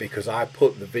back, because I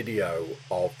put the video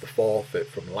of the forfeit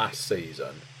from last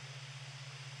season.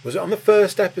 Was it on the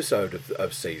first episode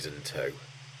of season 2?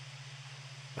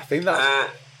 I think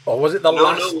that's... or was it the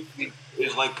last... No, it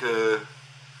was like a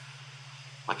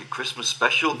Christmas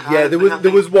special kind yeah, of thing,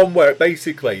 there was one where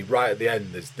basically right at the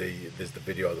end there's the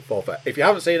video of the forfeit. If you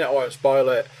haven't seen it, I won't spoil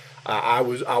it. I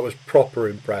was proper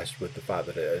impressed with the fact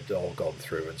that it had all gone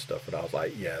through and stuff, and I was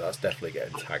like, yeah, that's definitely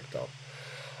getting tagged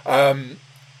on.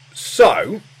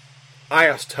 So I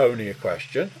asked Tony a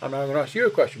question, and I'm going to ask you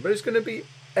a question, but it's going to be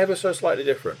ever so slightly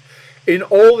different. In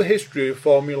all the history of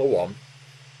Formula One,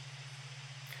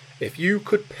 if you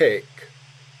could pick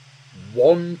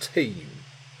one team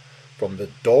from the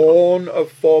dawn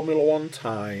of Formula One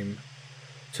time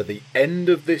to the end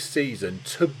of this season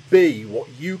to be what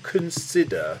you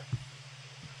consider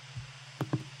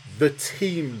the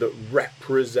team that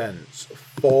represents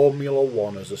Formula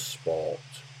One as a sport,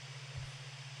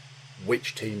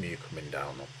 which team are you coming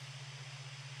down on?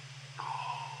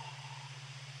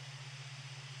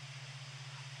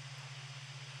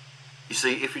 You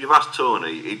see, if you'd have asked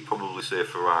Tony, he'd probably say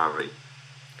Ferrari,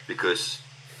 because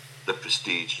they're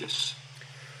prestigious.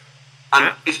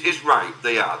 And it's right,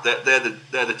 they are. They're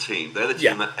the team. They're the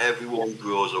team that everyone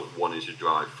grows up wanting to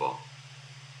drive for.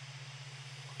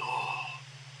 Oh,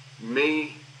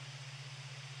 me,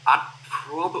 I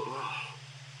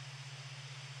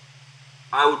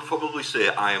would probably say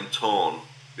I am torn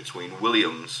between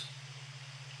Williams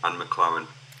and McLaren.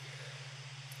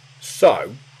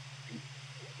 So,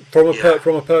 from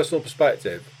a personal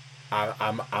perspective,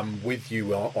 I'm with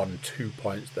you on 2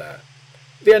 points there.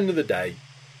 At the end of the day,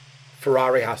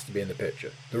 Ferrari has to be in the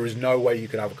picture. There is no way you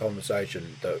can have a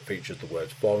conversation that features the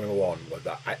words Formula One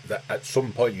that at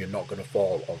some point you're not going to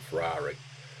fall on Ferrari.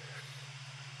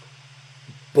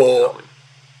 But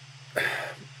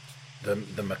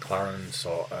the McLaren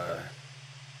sort of...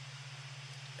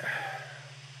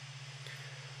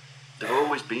 They've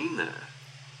always been there.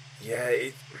 Yeah,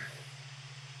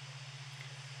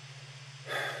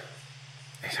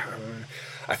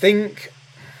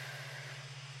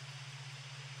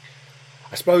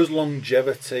 I suppose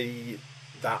longevity,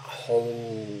 that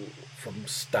whole from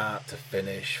start to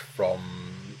finish,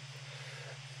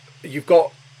 you've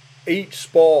got each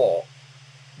sport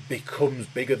becomes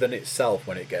bigger than itself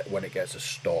when it gets a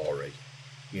story.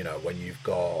 You know, when you've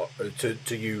got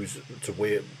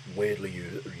weirdly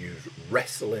use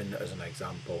wrestling as an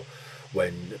example.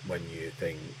 When you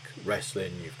think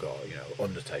wrestling, you've got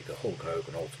Undertaker, Hulk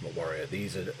Hogan, Ultimate Warrior.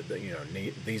 These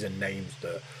are names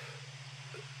that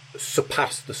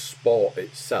surpass the sport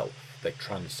itself. They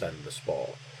transcend the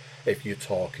sport. If you're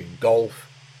talking golf,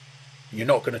 you're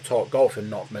not going to talk golf and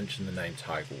not mention the name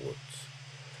Tiger Woods.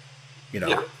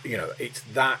 It's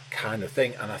that kind of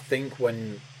thing. And I think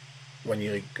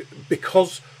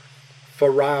because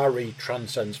Ferrari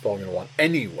transcends Formula One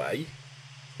anyway,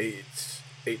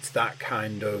 it's that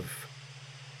kind of,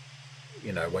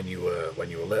 when you were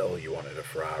little, you wanted a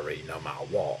Ferrari no matter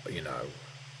what.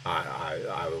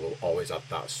 I will always have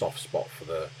that soft spot for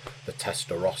the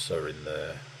Testarossa in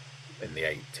the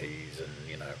 80s,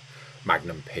 and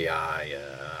Magnum PI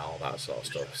and all that sort of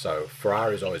stuff. So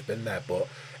Ferrari's always been there, but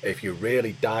if you're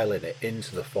really dialing it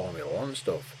into the Formula One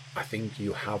stuff, I think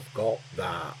you have got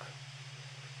that.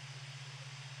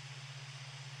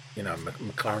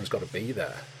 McLaren's got to be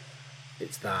there.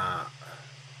 It's that.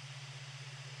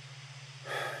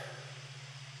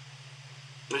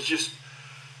 There's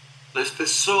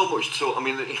so much to. I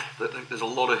mean, there's a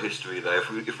lot of history there.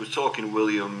 If we're talking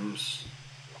Williams,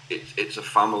 it's a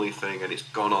family thing, and it's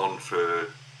gone on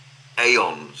for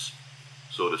aeons,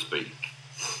 so to speak.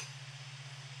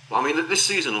 But I mean, this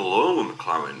season alone with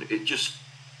McLaren,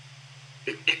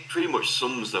 it pretty much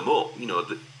sums them up.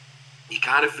 You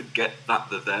kind of forget that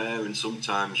they're there, and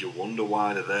sometimes you wonder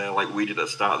why they're there. Like we did at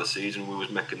the start of the season, we was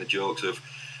making the jokes of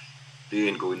they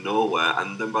ain't going nowhere,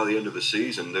 and then by the end of the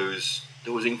season, there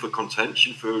was in for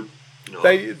contention for.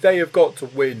 They have got to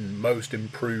win Most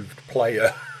Improved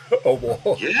Player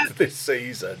award this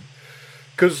season,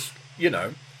 because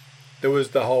there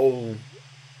was the whole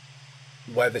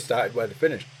where they started, where they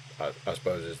finished. I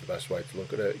suppose is the best way to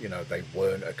look at it. They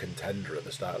weren't a contender at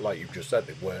the start, like you've just said.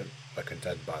 They weren't a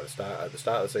contender at the start of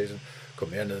the season.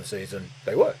 Come the end of the season,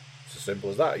 they were. It's as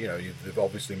simple as that. They've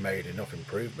obviously made enough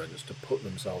improvements to put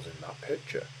themselves in that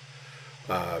picture.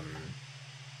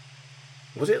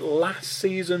 Was it last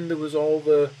season there was all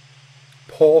the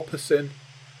porpoising?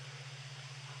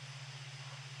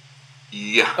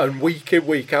 Yeah. And week in,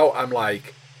 week out, I'm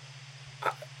like,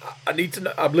 I need to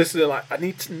know. I'm listening like, I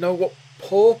need to know what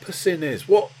porpoising is.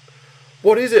 What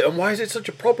what is it and why is it such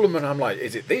a problem? And I'm like,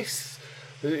 is it this?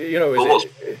 You know, is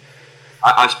it?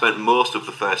 I spent most of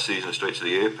the first season straight to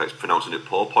the apex pronouncing it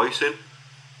porpoising.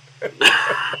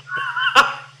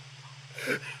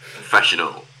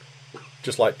 Professional.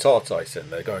 Just like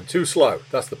tortoising, they're going too slow.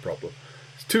 That's the problem.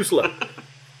 It's too slow.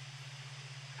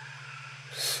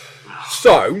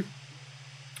 So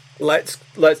let's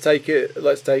take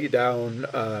it down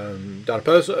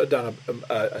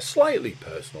a slightly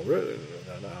personal route. I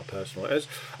don't know how personal it is.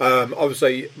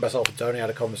 Obviously, myself and Tony had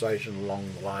a conversation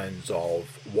along the lines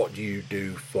of what do you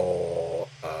do for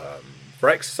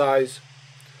exercise,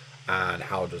 and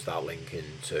how does that link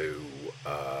into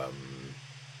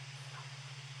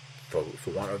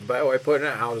for want of a better way of putting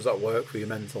it, how does that work for your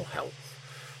mental health?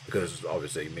 Because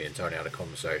obviously me and Tony had a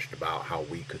conversation about how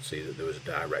we could see that there was a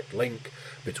direct link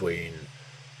between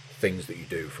things that you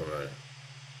do from an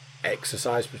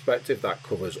exercise perspective that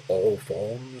covers all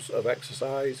forms of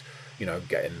exercise, you know,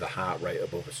 getting the heart rate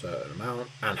above a certain amount,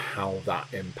 and how that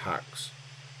impacts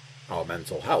our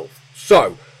mental health.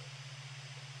 So,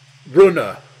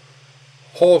 runner,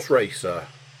 horse racer,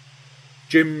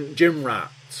 gym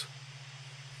rat,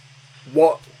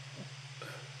 what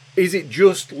is it?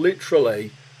 Just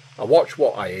literally, I watch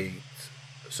what I eat,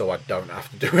 so I don't have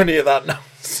to do any of that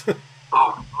nonsense.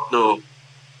 Oh no,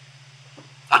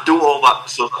 I do all that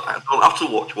so that I don't have to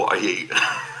watch what I eat.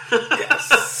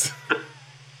 Yes.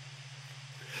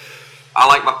 I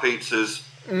like my pizzas.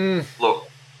 Look,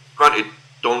 granted,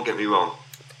 don't get me wrong.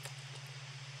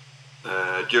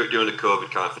 During the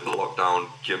COVID kind of thing, the lockdown,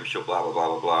 gym shut, blah blah blah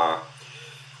blah blah.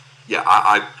 Yeah,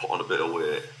 I put on a bit of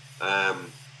weight.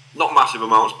 Not massive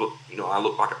amounts, but you know, I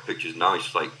look back at pictures now, it's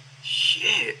just like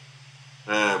shit.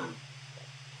 But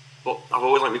I've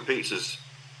always liked my pizzas,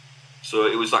 so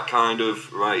it was that kind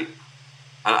of right.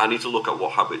 I need to look at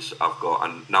what habits I've got,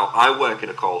 and now I work in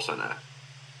a call centre.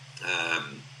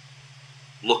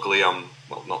 Luckily,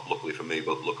 not luckily for me,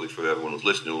 but luckily for everyone who's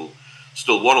listening, who'll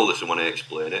still want to listen when I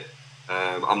explain it.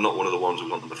 I'm not one of the ones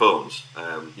who's on the phones.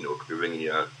 You know, could be ringing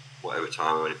you at whatever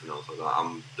time or anything else like that.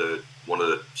 I'm one of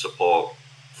the support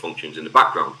functions in the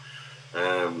background.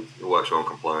 Who works around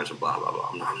compliance and blah blah blah.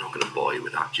 I'm not going to bore you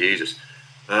with that, Jesus.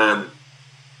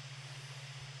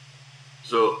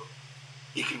 So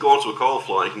you can go onto a call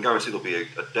floor and you can guarantee there'll be a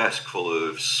desk full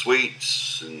of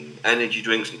sweets and energy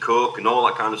drinks and Coke and all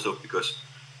that kind of stuff, because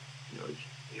you know,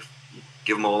 if you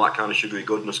give them all that kind of sugary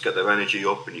goodness, get their energy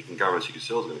up, and you can guarantee your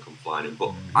sales are going to come flying in.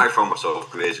 But I found myself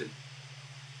grazing.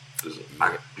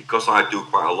 Because I do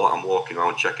quite a lot, I'm walking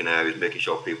around checking areas, making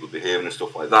sure people are behaving and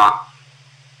stuff like that.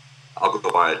 I'll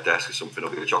go buy a desk or something,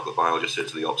 I'll get a chocolate bar, I'll just say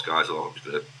to the ops guys, I'm just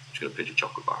going to pinch a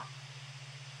chocolate bar.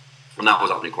 And that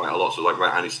was happening quite a lot, so like,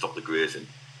 right, I need to stop the grazing.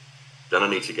 Then I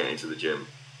need to get into the gym.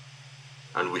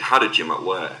 And we had a gym at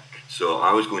work, so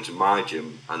I was going to my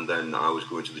gym, and then I was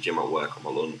going to the gym at work on my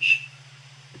lunch.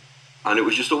 And it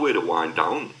was just a way to wind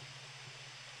down.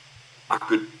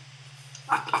 I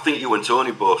think you and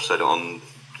Tony both said it on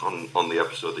the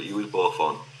episode that you was both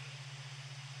on.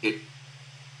 It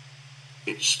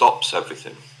stops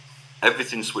everything.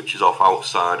 Everything switches off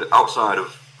outside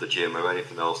of the gym or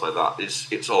anything else like that.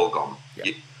 It's all gone.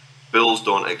 Yeah. Bills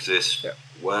don't exist. Yeah.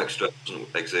 Work stress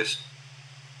doesn't exist.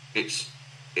 It's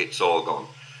all gone.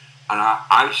 And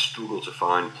I struggle to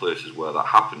find places where that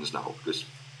happens now, because,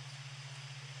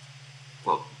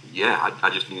 well, yeah, I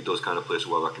just need those kind of places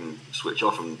where I can switch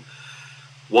off. And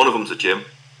one of them's a gym.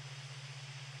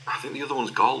 I think the other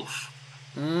one's golf.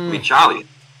 I mean, Charlie,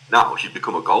 now she's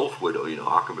become a golf widow. You know,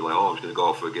 I can be like, I'm just going to go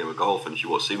out for a game of golf, and she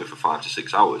won't see me for 5 to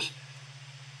 6 hours.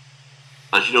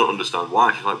 And she don't understand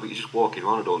why. She's like, but you're just walking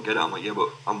around, I don't get it. I'm like, yeah, but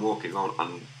I'm walking around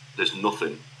and there's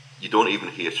nothing. You don't even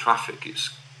hear traffic.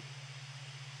 It's,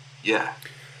 yeah.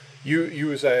 You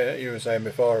were saying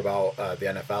before about the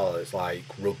NFL. It's like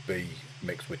rugby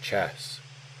mixed with chess.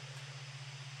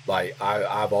 Like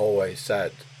I've always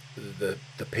said, the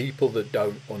people that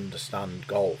don't understand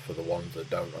golf are the ones that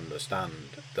don't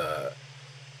understand that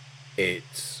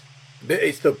it's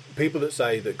the people that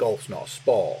say that golf's not a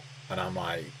sport, and I'm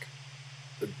like,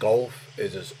 golf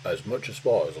is as much a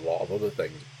sport as a lot of other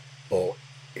things, but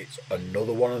it's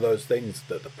another one of those things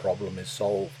that the problem is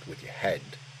solved with your head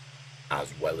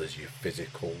as well as your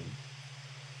physical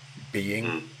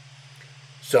being.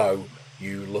 So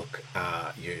you look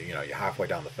at you know, you're halfway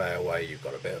down the fairway, you've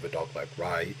got a bit of a dogleg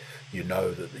right, you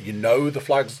know the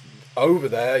flag's over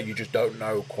there, you just don't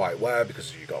know quite where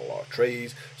because you've got a lot of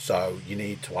trees. So you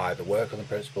need to either work on the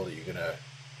principle that you're gonna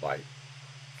like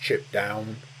chip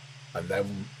down and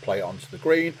then play it onto the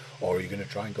green, or you're going to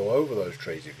try and go over those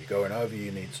trees. If you're going over,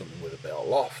 you need something with a bit of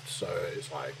loft. So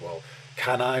it's like, well,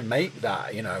 can I make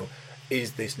that? You know,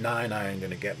 is this 9-iron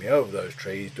going to get me over those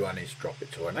trees? Do I need to drop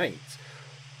it to an 8?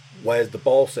 Where's the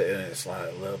ball sitting? It's like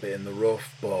a little bit in the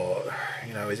rough, but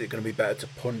is it going to be better to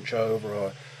punch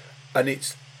over? And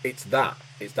it's that.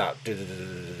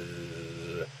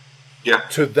 Yeah.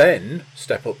 To then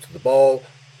step up to the ball,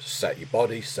 set your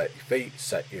body, set your feet,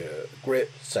 set your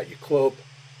grip, set your club.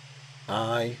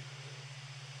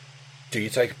 Do you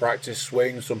take a practice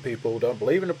swing? Some people don't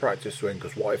believe in a practice swing,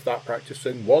 because what if that practice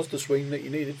swing was the swing that you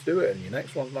needed to do it, and your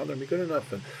next one's not going to be good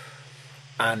enough?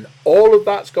 And all of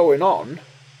that's going on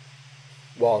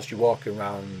whilst you're walking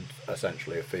around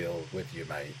essentially a field with your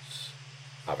mates,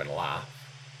 having a laugh.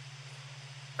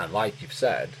 And like you've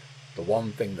said, the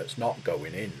one thing that's not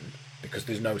going in, because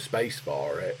there's no space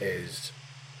for it, is,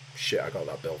 shit, I got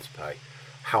that bill to pay.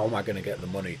 How am I going to get the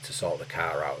money to sort the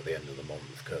car out at the end of the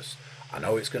month? Because I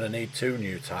know it's going to need 2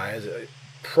 new tyres,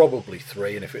 probably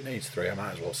 3, and if it needs 3, I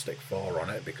might as well stick 4 on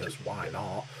it, because why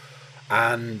not?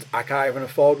 And I can't even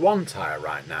afford 1 tyre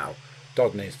right now.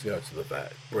 Dog needs to go to the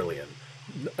vet. Brilliant.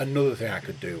 Another thing I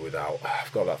could do without,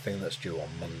 I've got that thing that's due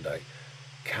on Monday.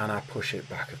 Can I push it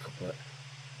back a couple of...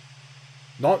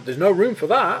 There's no room for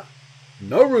that.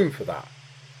 No room for that.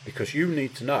 Because you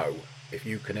need to know if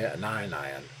you can hit a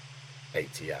 9-iron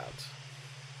 80 yards.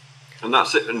 And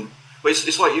that's it. And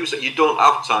it's like you said, you don't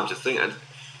have time to think. And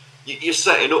you're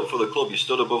setting up for the club. You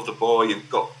stood above the ball. You've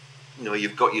got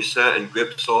your set and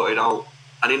grip sorted out.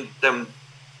 And in them,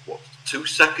 2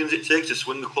 seconds it takes to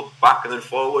swing the club back and then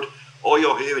forward, all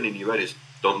you're hearing in your head is,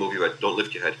 don't move your head, don't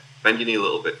lift your head, bend your knee a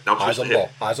little bit. Now eyes on the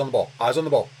ball, eyes on the ball, eyes on the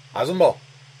ball, eyes on the ball.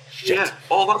 Shit. Yeah,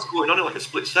 all that's going on in like a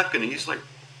split second, and you're just like...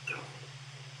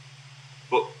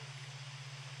 But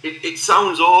it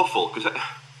sounds awful, because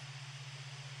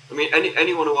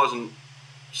anyone who hasn't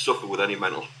suffered with any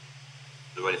mental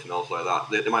or anything else like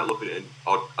that, they might look at it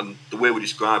and the way we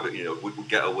describe it, we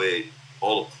get away,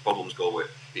 all the problems go away.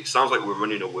 It sounds like we're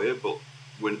running away, but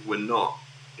we're not.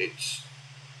 It's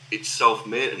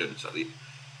self-maintenance. I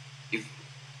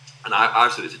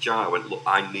said it to Jan, I went, look,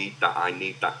 I need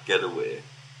that getaway,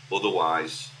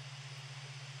 otherwise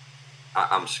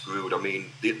I'm screwed. I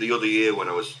mean, the other year when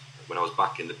I was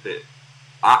back in the pit,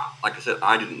 like I said,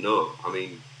 I didn't know. I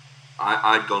mean,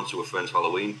 I'd gone to a friend's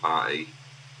Halloween party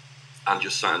and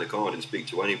just sat in the corner and speak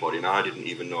to anybody, and I didn't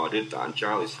even know I did that. And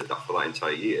Charlie said that for that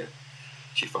entire year.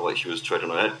 She felt like she was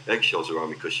treading on eggshells around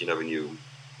me, because she never knew,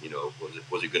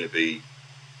 was it going to be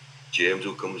James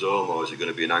who comes home, or is it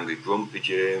going to be an angry, grumpy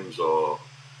James, or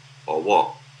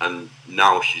what? And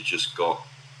now she's just got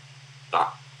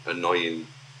that annoying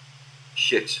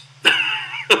shit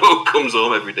who comes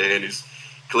home every day and is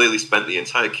clearly spent the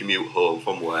entire commute home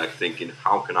from work thinking,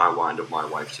 how can I wind up my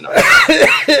wife tonight?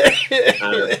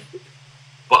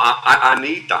 But I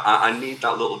need that. I need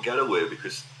that little getaway,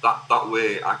 because that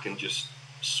way I can just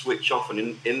switch off.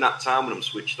 And in that time when I'm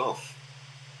switched off,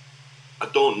 I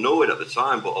don't know it at the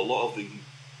time, but a lot of the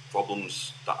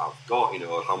problems that I've got,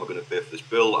 how am I going to pay for this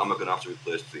bill? Am I going to have to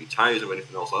replace 3 tyres or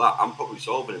anything else like that? I'm probably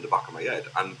solving in the back of my head,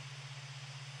 and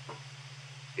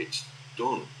it's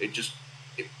done.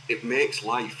 It makes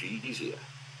life easier.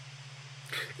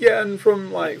 Yeah, and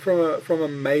from a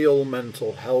male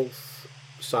mental health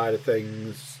side of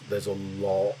things, there's a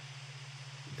lot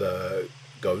that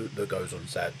goes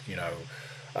unsaid.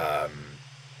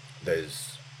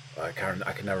 There's I can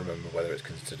never remember whether it's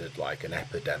considered like an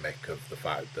epidemic of the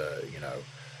fact that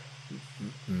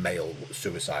male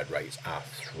suicide rates are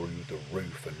through the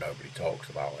roof and nobody talks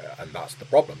about it, and that's the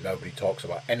problem. Nobody talks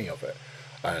about any of it,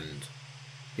 and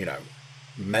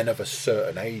men of a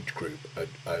certain age group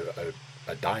are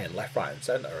dying left, right, and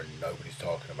centre, and nobody's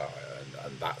talking about it,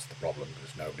 and that's the problem,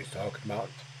 because nobody's talking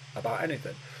about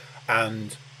anything.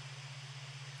 And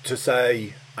to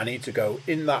say I need to go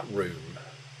in that room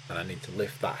and I need to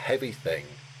lift that heavy thing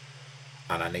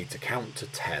and I need to count to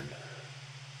 10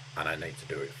 and I need to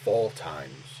do it 4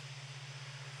 times,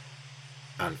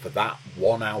 and for that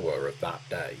 1 hour of that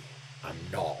day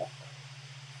I'm not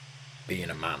being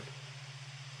a man.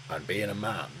 And being a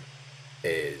man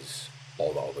is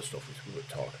all that other stuff we were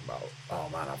talking about. Oh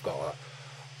man, I've got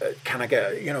can I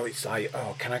get, it's like,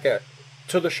 oh, can I get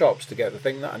to the shops to get the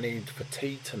thing that I need for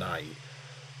tea tonight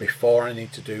before I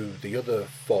need to do the other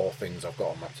 4 things I've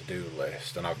got on my to-do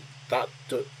list? And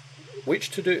which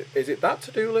to-do, is it that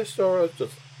to-do list, or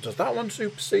does that one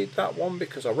supersede that one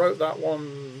because I wrote that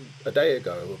one a day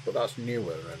ago, but that's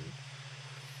newer?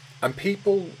 And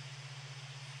people,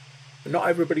 not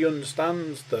everybody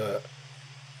understands that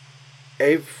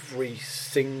every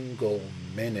single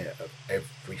minute of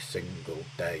every single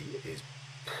day is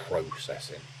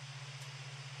processing.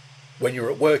 When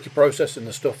you're at work, you're processing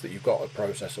the stuff that you've got to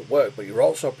process at work, but you're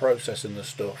also processing the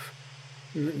stuff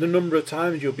the number of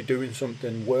times you'll be doing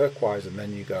something work-wise and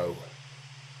then you go,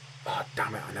 oh,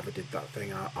 damn it, I never did that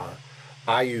thing.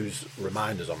 I use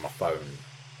reminders on my phone,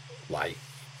 like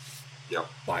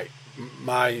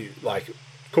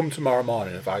come tomorrow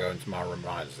morning, if I go into my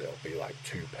reminders, it'll be like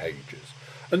 2 pages.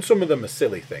 And some of them are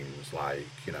silly things, like,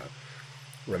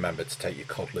 remember to take your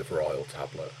cod liver oil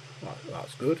tablet.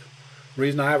 That's good.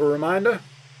 Reason I have a reminder?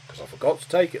 Because I forgot to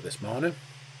take it this morning.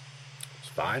 It's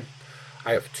fine.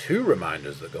 I have 2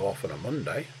 reminders that go off on a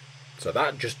Monday. So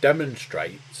that just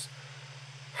demonstrates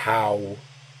how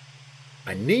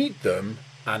I need them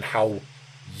and how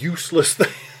useless they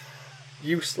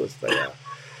are.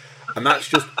 And that's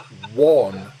just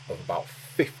one of about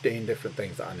 15 different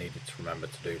things that I needed to remember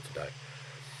to do today.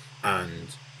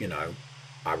 And,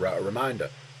 I wrote a reminder,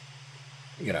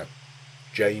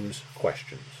 James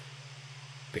questions.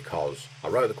 Because I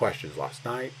wrote the questions last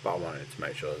night, but I wanted to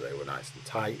make sure that they were nice and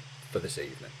tight for this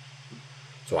evening.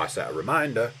 So I set a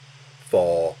reminder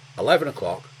for 11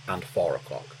 o'clock and 4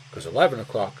 o'clock. Because 11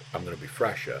 o'clock I'm going to be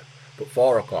fresher, but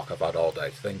 4 o'clock I've had all day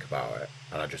to think about it,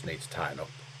 and I just need to tighten up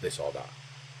this or that.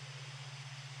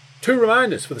 2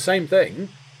 reminders for the same thing,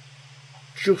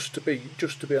 just to be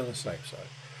on the safe side.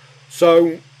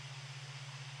 So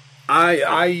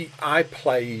I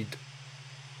played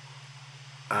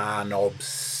an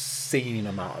obscene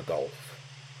amount of golf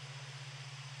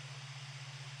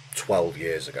 12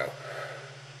 years ago,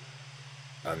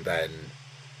 and then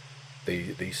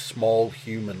these small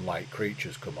human-like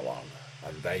creatures come along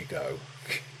and they go,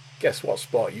 guess what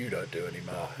sport you don't do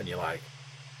anymore? And you're like,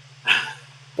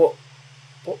 but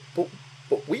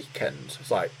weekends.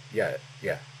 It's like, yeah,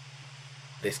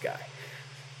 this guy.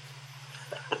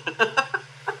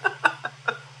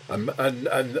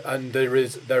 And there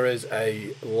is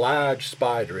a large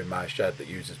spider in my shed that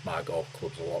uses my golf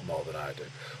clubs a lot more than I do.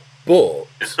 But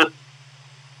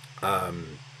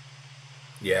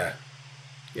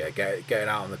getting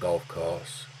out on the golf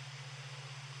course,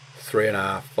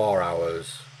 3.5, 4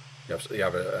 hours. You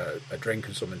have a drink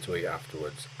and something to eat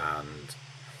afterwards, and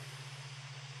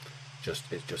it's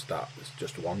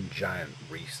just one giant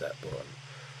reset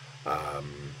button.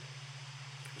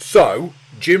 So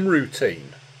gym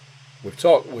routine. We've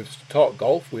talked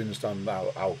golf. We understand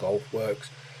how golf works.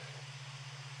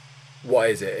 What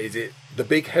is it? Is it the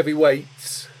big heavy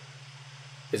weights?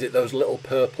 Is it those little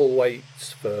purple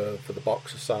weights for the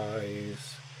boxer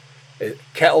size?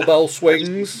 Kettlebell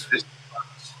swings?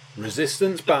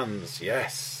 Resistance bands,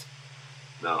 yes.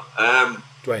 No.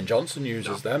 Dwayne Johnson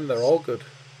uses them. They're all good.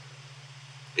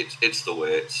 It's the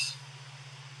weights.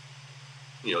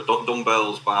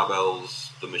 Dumbbells,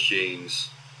 barbells, the machines.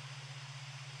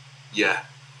 Yeah,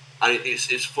 and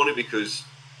it's funny because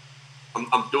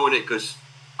I'm doing it because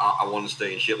I want to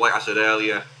stay in shape. Like I said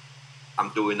earlier, I'm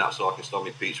doing that so I can stop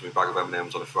my pizza with a bag of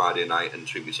M&Ms on a Friday night and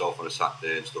treat myself on a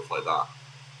Saturday and stuff like that.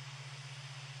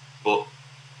 But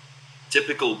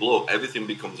typical bloke, everything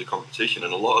becomes a competition,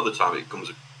 and a lot of the time it becomes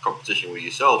a competition with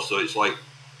yourself. So it's like,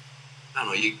 I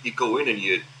don't know, you go in and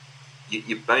you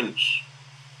bench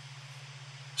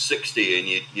 60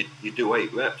 and you do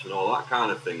 8 reps and all that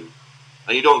kind of thing.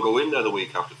 And you don't go in there the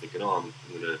week after thinking, I'm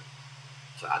gonna.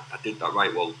 So I did that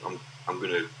right. Well, I'm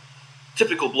gonna.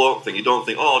 Typical bloke thing. You don't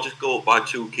think, I'll just go up by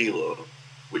 2 kilo,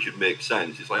 which would make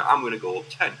sense. It's like, I'm gonna go up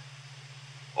 10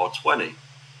 or 20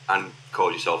 and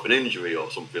cause yourself an injury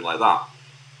or something like that.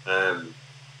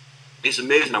 It's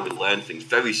amazing how we learn things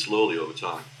very slowly over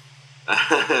time.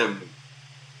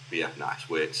 But yeah, nice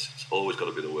weights. It's always got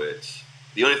to be the weights.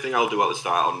 The only thing I'll do at the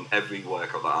start on every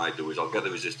workout that I do is I'll get the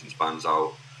resistance bands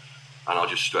out and I'll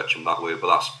just stretch them that way. But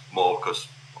that's more because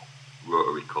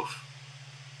rotary cuff.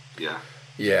 Yeah.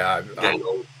 Yeah. Getting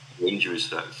all the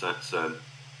injuries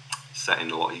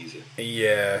setting a lot easier.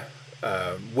 Yeah.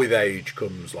 With age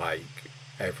comes like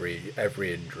every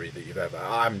injury that you've ever.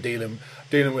 I'm dealing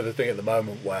with a thing at the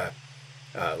moment where,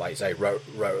 like you say,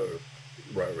 rotary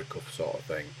cuff sort of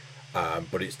thing.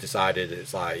 But it's decided,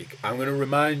 it's like, I'm going to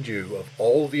remind you of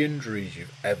all the injuries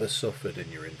you've ever suffered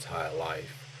in your entire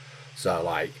life. So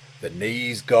like the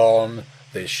knee's gone,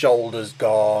 the shoulder's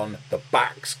gone, the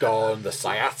back's gone, the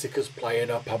sciatica's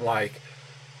playing up. I'm like,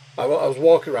 I was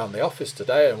walking around the office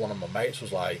today and one of my mates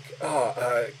was like,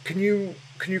 can you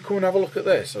come and have a look at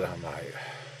this? And I'm like,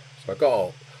 so I got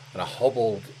up and I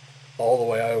hobbled all the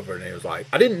way over and he was like,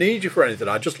 I didn't need you for anything,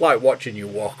 I just like watching you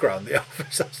walk around the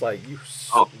office. I was like, you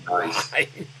nice.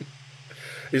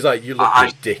 He's like, you look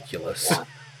ridiculous.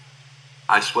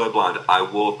 I swear blind, I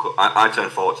woke up, I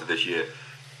turned 40 this year,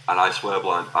 and I swear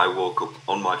blind, I woke up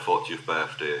on my 40th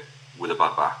birthday with a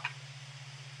bad back.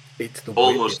 It's the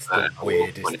weirdest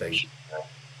thing.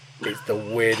 It's the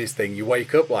weirdest thing. You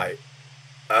wake up like,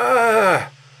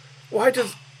 Why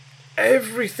does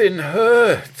everything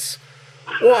hurt?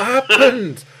 What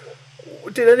happened?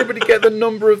 Did anybody get the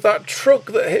number of that truck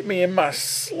that hit me in my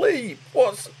sleep?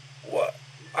 What?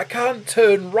 I can't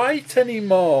turn right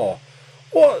anymore.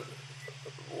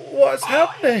 What's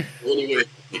happening? You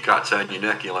can't turn your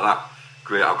neck, you're like that.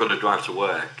 Great, I've got to drive to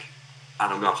work,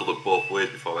 and I'm going to have to look both ways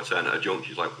before I turn at a junction.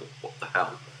 She's like, what the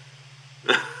hell?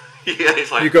 Yeah,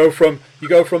 it's like... You go from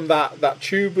that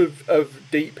tube of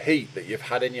deep heat that you've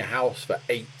had in your house for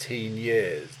 18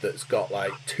 years that's got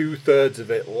like 2/3 of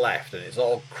it left and it's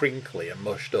all crinkly and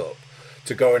mushed up,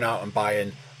 to going out and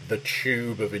buying the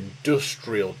tube of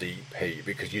industrial deep heat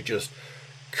because you're just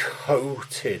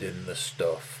coated in the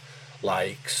stuff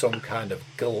like some kind of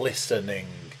glistening,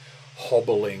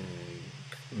 hobbling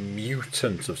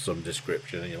mutant of some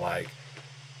description, and you're like,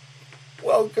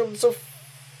 welcome to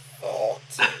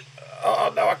thought.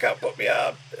 Oh no, I can't put my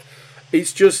arm.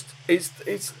 It's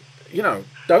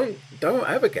don't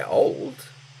ever get old.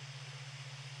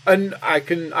 And I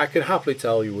can happily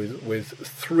tell you with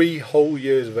 3 whole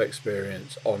years of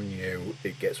experience on you,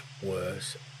 it gets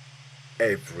worse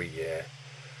every year.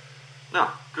 No,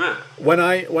 good. When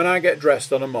I get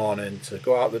dressed on a morning to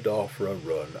go out the door for a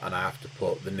run and I have to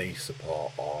put the knee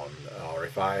support on, or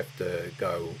if I have to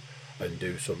go and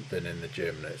do something in the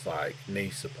gym and it's like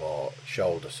knee support,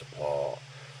 shoulder support,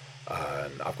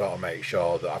 and I've got to make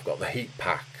sure that I've got the heat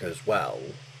pack as well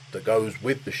that goes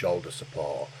with the shoulder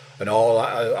support. And all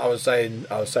I was saying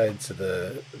to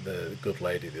the good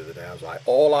lady the other day, I was like,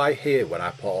 all I hear when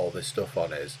I put all this stuff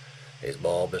on is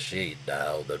more machine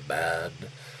now than man.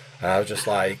 And I was just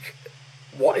like,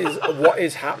 what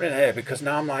is happening here? Because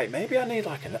now I'm like, maybe I need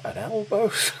like an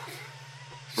elbow.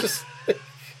 Just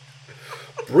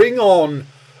bring on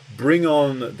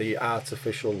the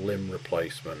artificial limb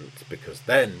replacement, because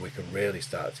then we can really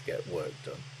start to get work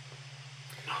done.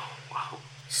 Oh, wow.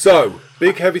 So,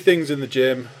 big heavy things in the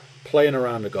gym, playing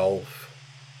around the golf.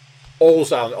 All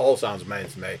sounds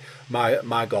amazing to me.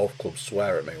 My golf clubs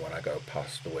swear at me when I go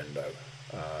past the window.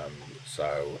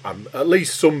 So at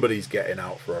least somebody's getting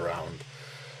out for a round.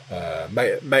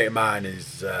 Mate of mine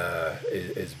is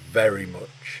very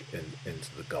much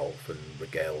into the golf and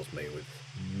regales me with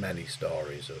many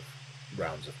stories of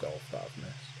rounds of golf that I've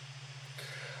missed.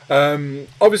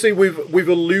 Obviously, we've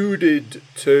alluded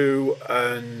to,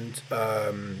 and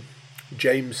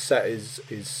James set his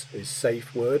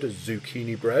safe word as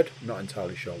zucchini bread. I'm not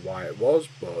entirely sure why it was,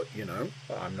 but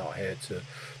I'm not here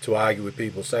to argue with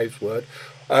people's safe word.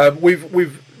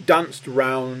 We've danced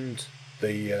around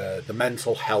the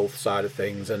mental health side of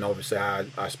things, and obviously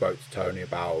I spoke to Tony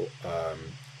about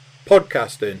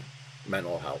podcasting,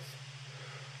 mental health.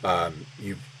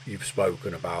 You've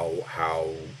spoken about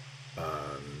how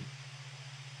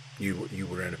you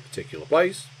were in a particular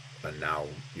place and now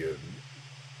you're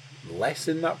less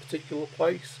in that particular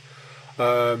place.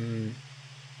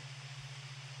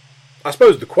 I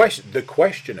suppose the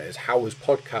question is, how has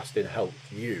podcasting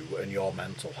helped you and your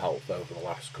mental health over the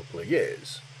last couple of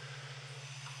years?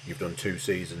 You've done 2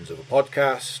 seasons of a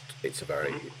podcast. It's a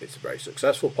very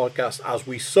successful podcast, as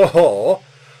we saw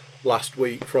last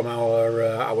week from our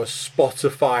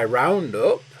Spotify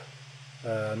roundup.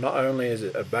 Not only is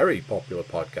it a very popular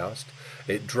podcast,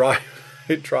 it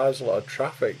drives a lot of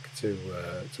traffic to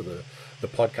the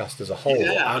podcast as a whole,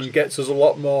 and gets us a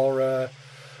lot more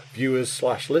viewers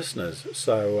 / listeners.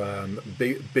 So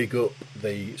big up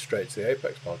the Straight to the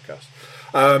Apex podcast.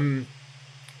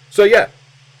 So yeah,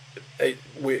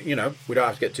 we don't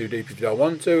have to get too deep if you don't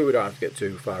want to. We don't have to get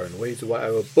too far in the weeds or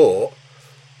whatever. But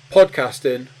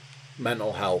podcasting,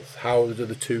 mental health, how do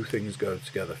the 2 things go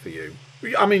together for you?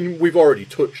 I mean, we've already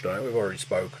touched on it. We've already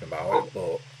spoken about it,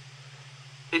 but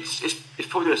it's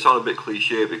probably going to sound a bit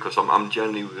cliche, because I'm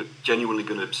genuinely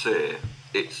going to say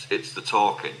it's the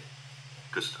talking.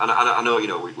 Because I know we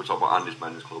talk about Andy's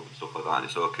Men's Club and stuff like that, and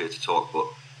it's okay to talk, but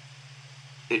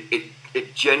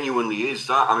it genuinely is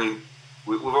that. I mean,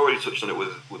 we've already touched on it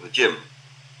with the gym,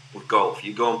 with golf.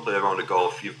 You go and play around a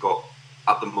golf, you've got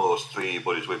at the most 3 of your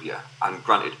buddies with you, and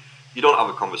granted, you don't have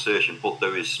a conversation, but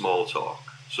there is small talk.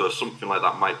 So something like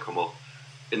that might come up.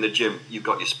 In the gym, you've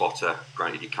got your spotter,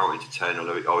 granted you're counting to 10,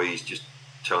 or he's just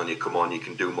telling you, come on, you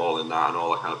can do more than that and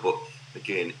all that kind of. But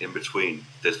again, in between,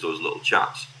 there's those little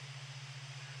chats.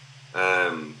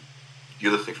 The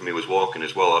other thing for me was walking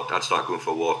as well. I'd start going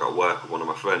for a walk at work with one of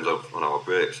my friends on our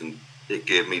breaks, and it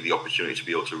gave me the opportunity to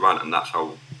be able to rant, and that's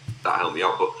how that helped me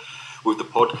out. But with the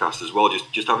podcast as well,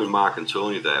 just having Mark and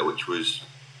Tony there, which was,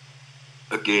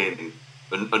 again,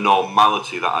 a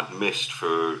normality that I'd missed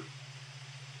for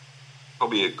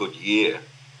probably a good year,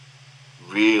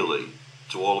 really,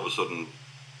 to all of a sudden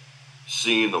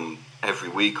seeing them every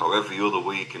week or every other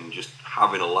week and just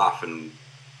having a laugh and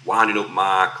winding up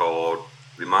Mark or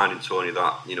reminding Tony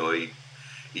that, you know, he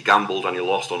gambled and he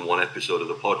lost on one episode of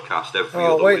the podcast every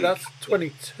other week. Oh, wait, that's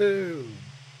 22.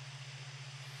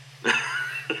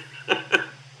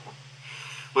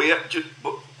 But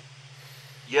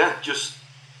just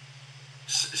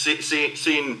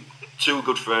seeing two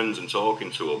good friends and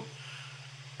talking to them,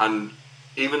 and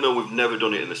even though we've never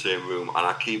done it in the same room, and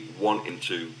I keep wanting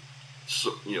to,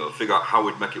 you know, figure out how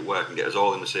we'd make it work and get us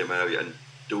all in the same area and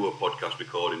do a podcast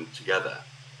recording together.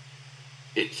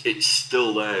 It's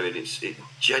still there, and it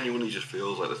genuinely just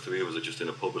feels like the three of us are just in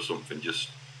a pub or something, just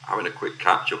having a quick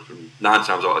catch up. And 9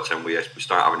 times out of 10, we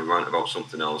start having a rant about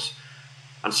something else,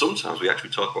 and sometimes we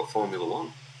actually talk about Formula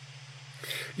One.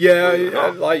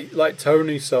 Yeah, like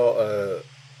Tony sort of.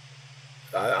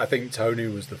 I think Tony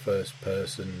was the first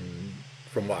person,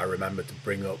 from what I remember, to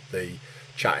bring up the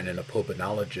chatting in a pub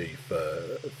analogy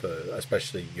for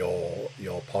especially your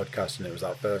podcast, and it was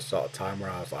that first sort of time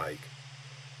where I was like,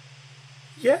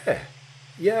 yeah,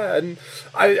 and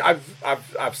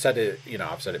I've said it, you know,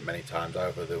 I've said it many times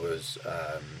over. There was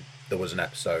an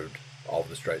episode of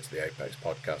the Straight to the Apex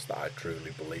podcast that I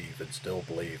truly believe and still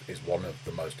believe is one of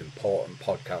the most important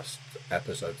podcast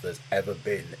episodes there's ever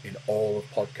been in all of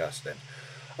podcasting.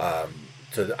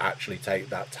 To actually take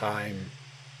that time,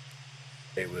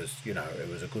 it was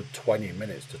a good 20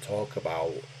 minutes to talk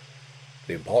about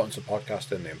the importance of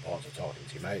podcasting, the importance of talking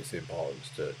to your mates, the importance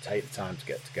to take the time to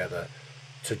get together,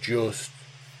 to just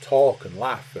talk and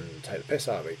laugh and take the piss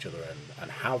out of each other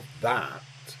and have that.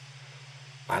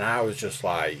 And I was just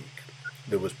like,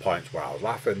 there was points where I was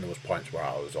laughing, there was points where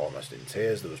I was almost in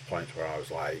tears, there was points where I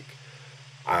was like,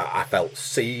 I felt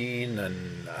seen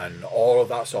and all of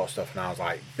that sort of stuff, and I was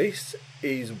like, this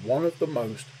is one of the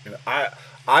most, you know,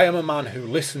 I am a man who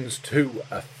listens to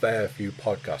a fair few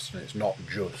podcasts, and it's not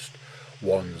just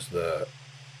ones that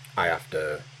I have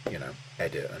to, you know,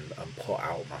 edit and put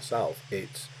out myself.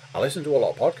 I listen to a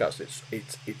lot of podcasts.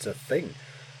 It's a thing.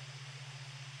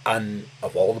 And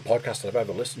of all the podcasts that I've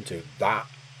ever listened to, that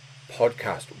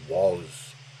podcast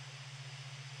was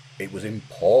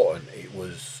important. It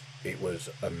was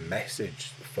a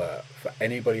message for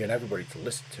anybody and everybody to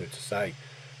listen to say,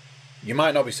 you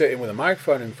might not be sitting with a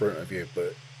microphone in front of you,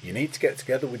 but you need to get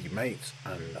together with your mates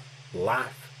and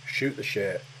laugh, shoot the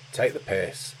shit, take the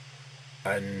piss,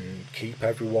 and keep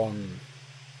everyone,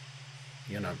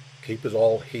 you know, keep us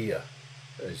all here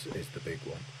is the big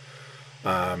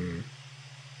one.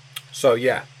 So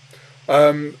yeah,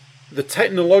 the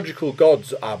technological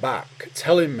gods are back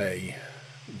telling me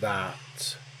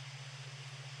that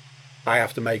I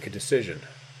have to make a decision,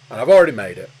 and I've already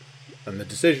made it, and the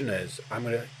decision is I'm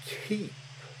going to keep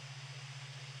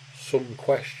some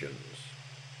questions.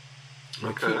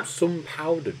 I'm going to keep some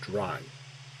powder dry.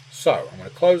 So I'm going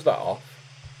to close that off,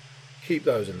 keep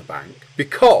those in the bank,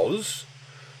 because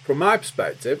from my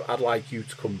perspective, I'd like you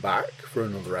to come back for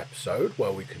another episode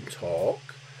where we can talk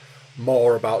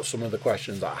more about some of the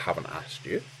questions that I haven't asked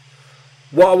you.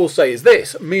 What I will say is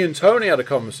this: me and Tony had a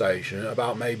conversation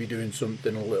about maybe doing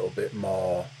something a little bit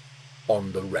more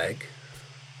on the reg,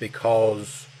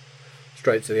 because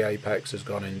Straight to the Apex has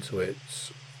gone into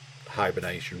its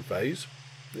hibernation phase,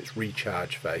 its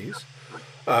recharge phase.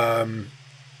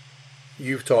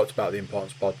 You've talked about the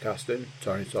importance of podcasting.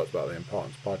 Tony's talked about the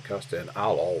importance of podcasting.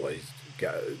 I'll always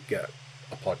get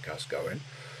a podcast going.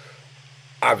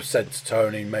 I've said to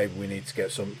Tony, maybe we need to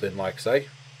get something, like, say,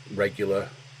 regular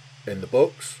in the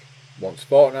books, once a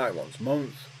fortnight, once a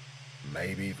month,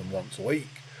 maybe even once a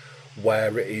week,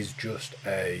 where it is just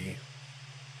a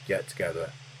get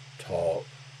together, talk,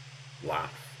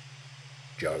 laugh,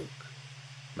 joke,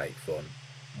 make fun,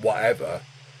 whatever.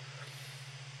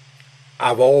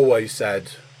 I've always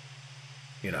said,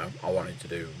 you know, I wanted to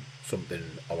do something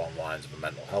along the lines of a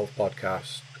mental health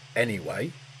podcast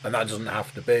anyway, and that doesn't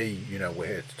have to be, you know, we're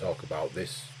here to talk about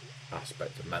this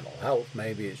aspect of mental health.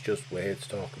 Maybe it's just we're here to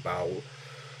talk about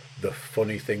the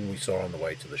funny thing we saw on the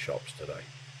way to the shops today.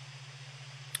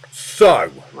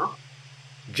 So,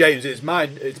 James, it's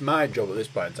my job at this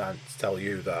point in time to tell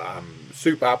you that I'm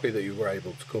super happy that you were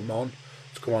able to come on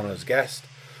as a guest.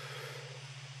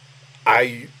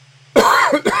 I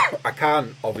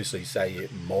can't obviously say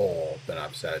it more than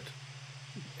I've said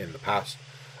in the past.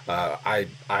 I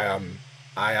am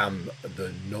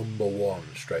the number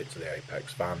one Straight to the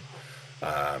Apex fan,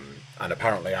 and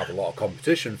apparently I have a lot of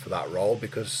competition for that role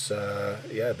because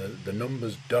the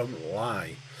numbers don't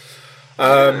lie.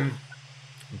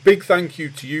 Big thank you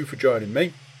to you for joining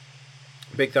me.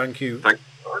 Big thank you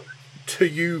to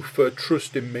you for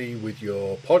trusting me with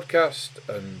your podcast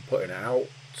and putting it out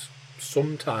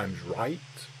sometimes right,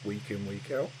 week in,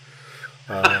 week out.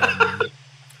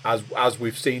 As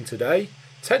we've seen today,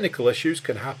 technical issues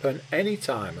can happen any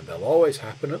time, and they'll always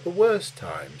happen at the worst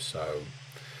time.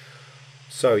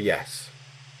 So yes.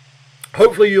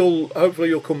 Hopefully you'll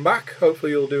come back.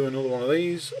 Hopefully you'll do another one of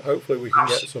these. Hopefully we can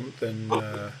get something.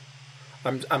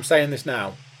 I'm saying this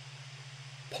now.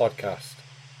 Podcast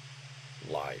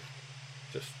live.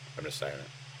 I'm just saying it.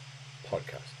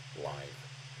 Podcast live.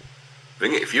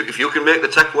 Bring it. If you can make the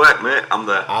tech work, mate, I'm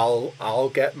there. I'll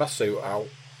get my suit out.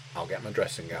 I'll get my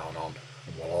dressing gown on,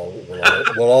 and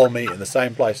we'll all meet in the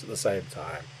same place at the same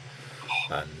time.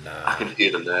 And I can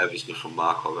hear the nervousness from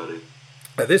Mark already.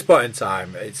 At this point in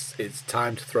time, it's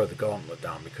time to throw the gauntlet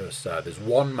down, because there's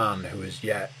one man who is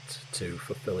yet to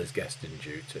fulfil his guesting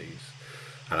duties,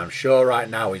 and I'm sure right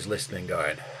now he's listening,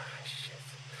 going, "Shit."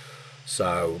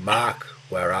 So, Mark,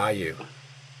 where are you?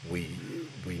 We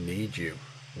need you.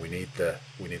 We need the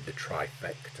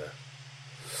trifecta.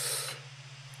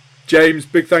 James,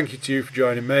 big thank you to you for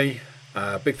joining me.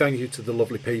 Big thank you to the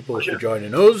lovely people for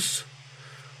joining us.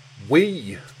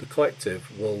 We, the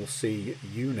collective, will see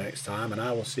you next time, and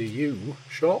I will see you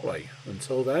shortly.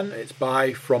 Until then, it's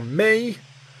bye from me.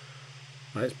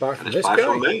 And it's bye from this guy.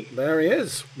 From me. There he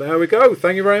is. There we go.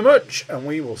 Thank you very much, and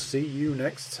we will see you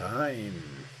next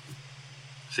time.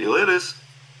 See you later.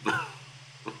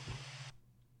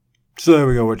 So there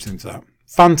we go. What do you think of that?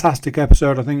 Fantastic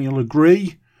episode. I think you'll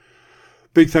agree.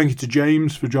 Big thank you to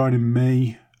James for joining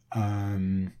me.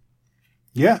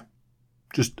 Yeah.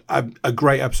 Just a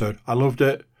great episode. I loved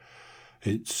it.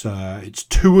 It's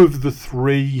two of the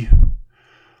three.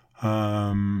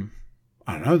 I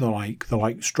don't know. They're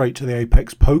like straight to the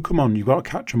apex Pokemon. You've got to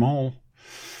catch them all.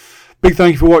 Big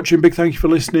thank you for watching. Big thank you for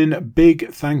listening.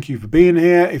 Big thank you for being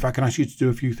here. If I can ask you to do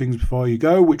a few things before you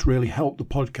go, which really help the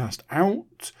podcast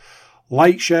out: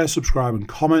 like, share, subscribe, and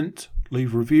comment.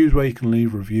 Leave reviews where you can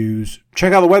leave reviews.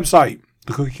 Check out the website,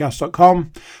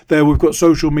 thecookiecast.com. There we've got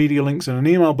social media links and an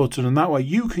email button, and that way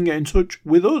you can get in touch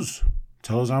with us.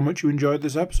 Tell us how much you enjoyed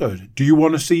this episode. Do you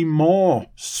want to see more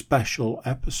special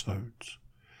episodes?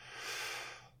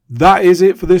 That is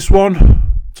it for this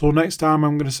one. Till next time,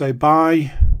 I'm going to say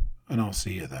bye, and I'll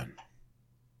see you then.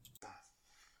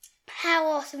 How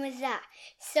awesome is that?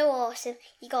 So awesome.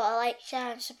 You got to like,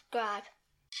 share and subscribe.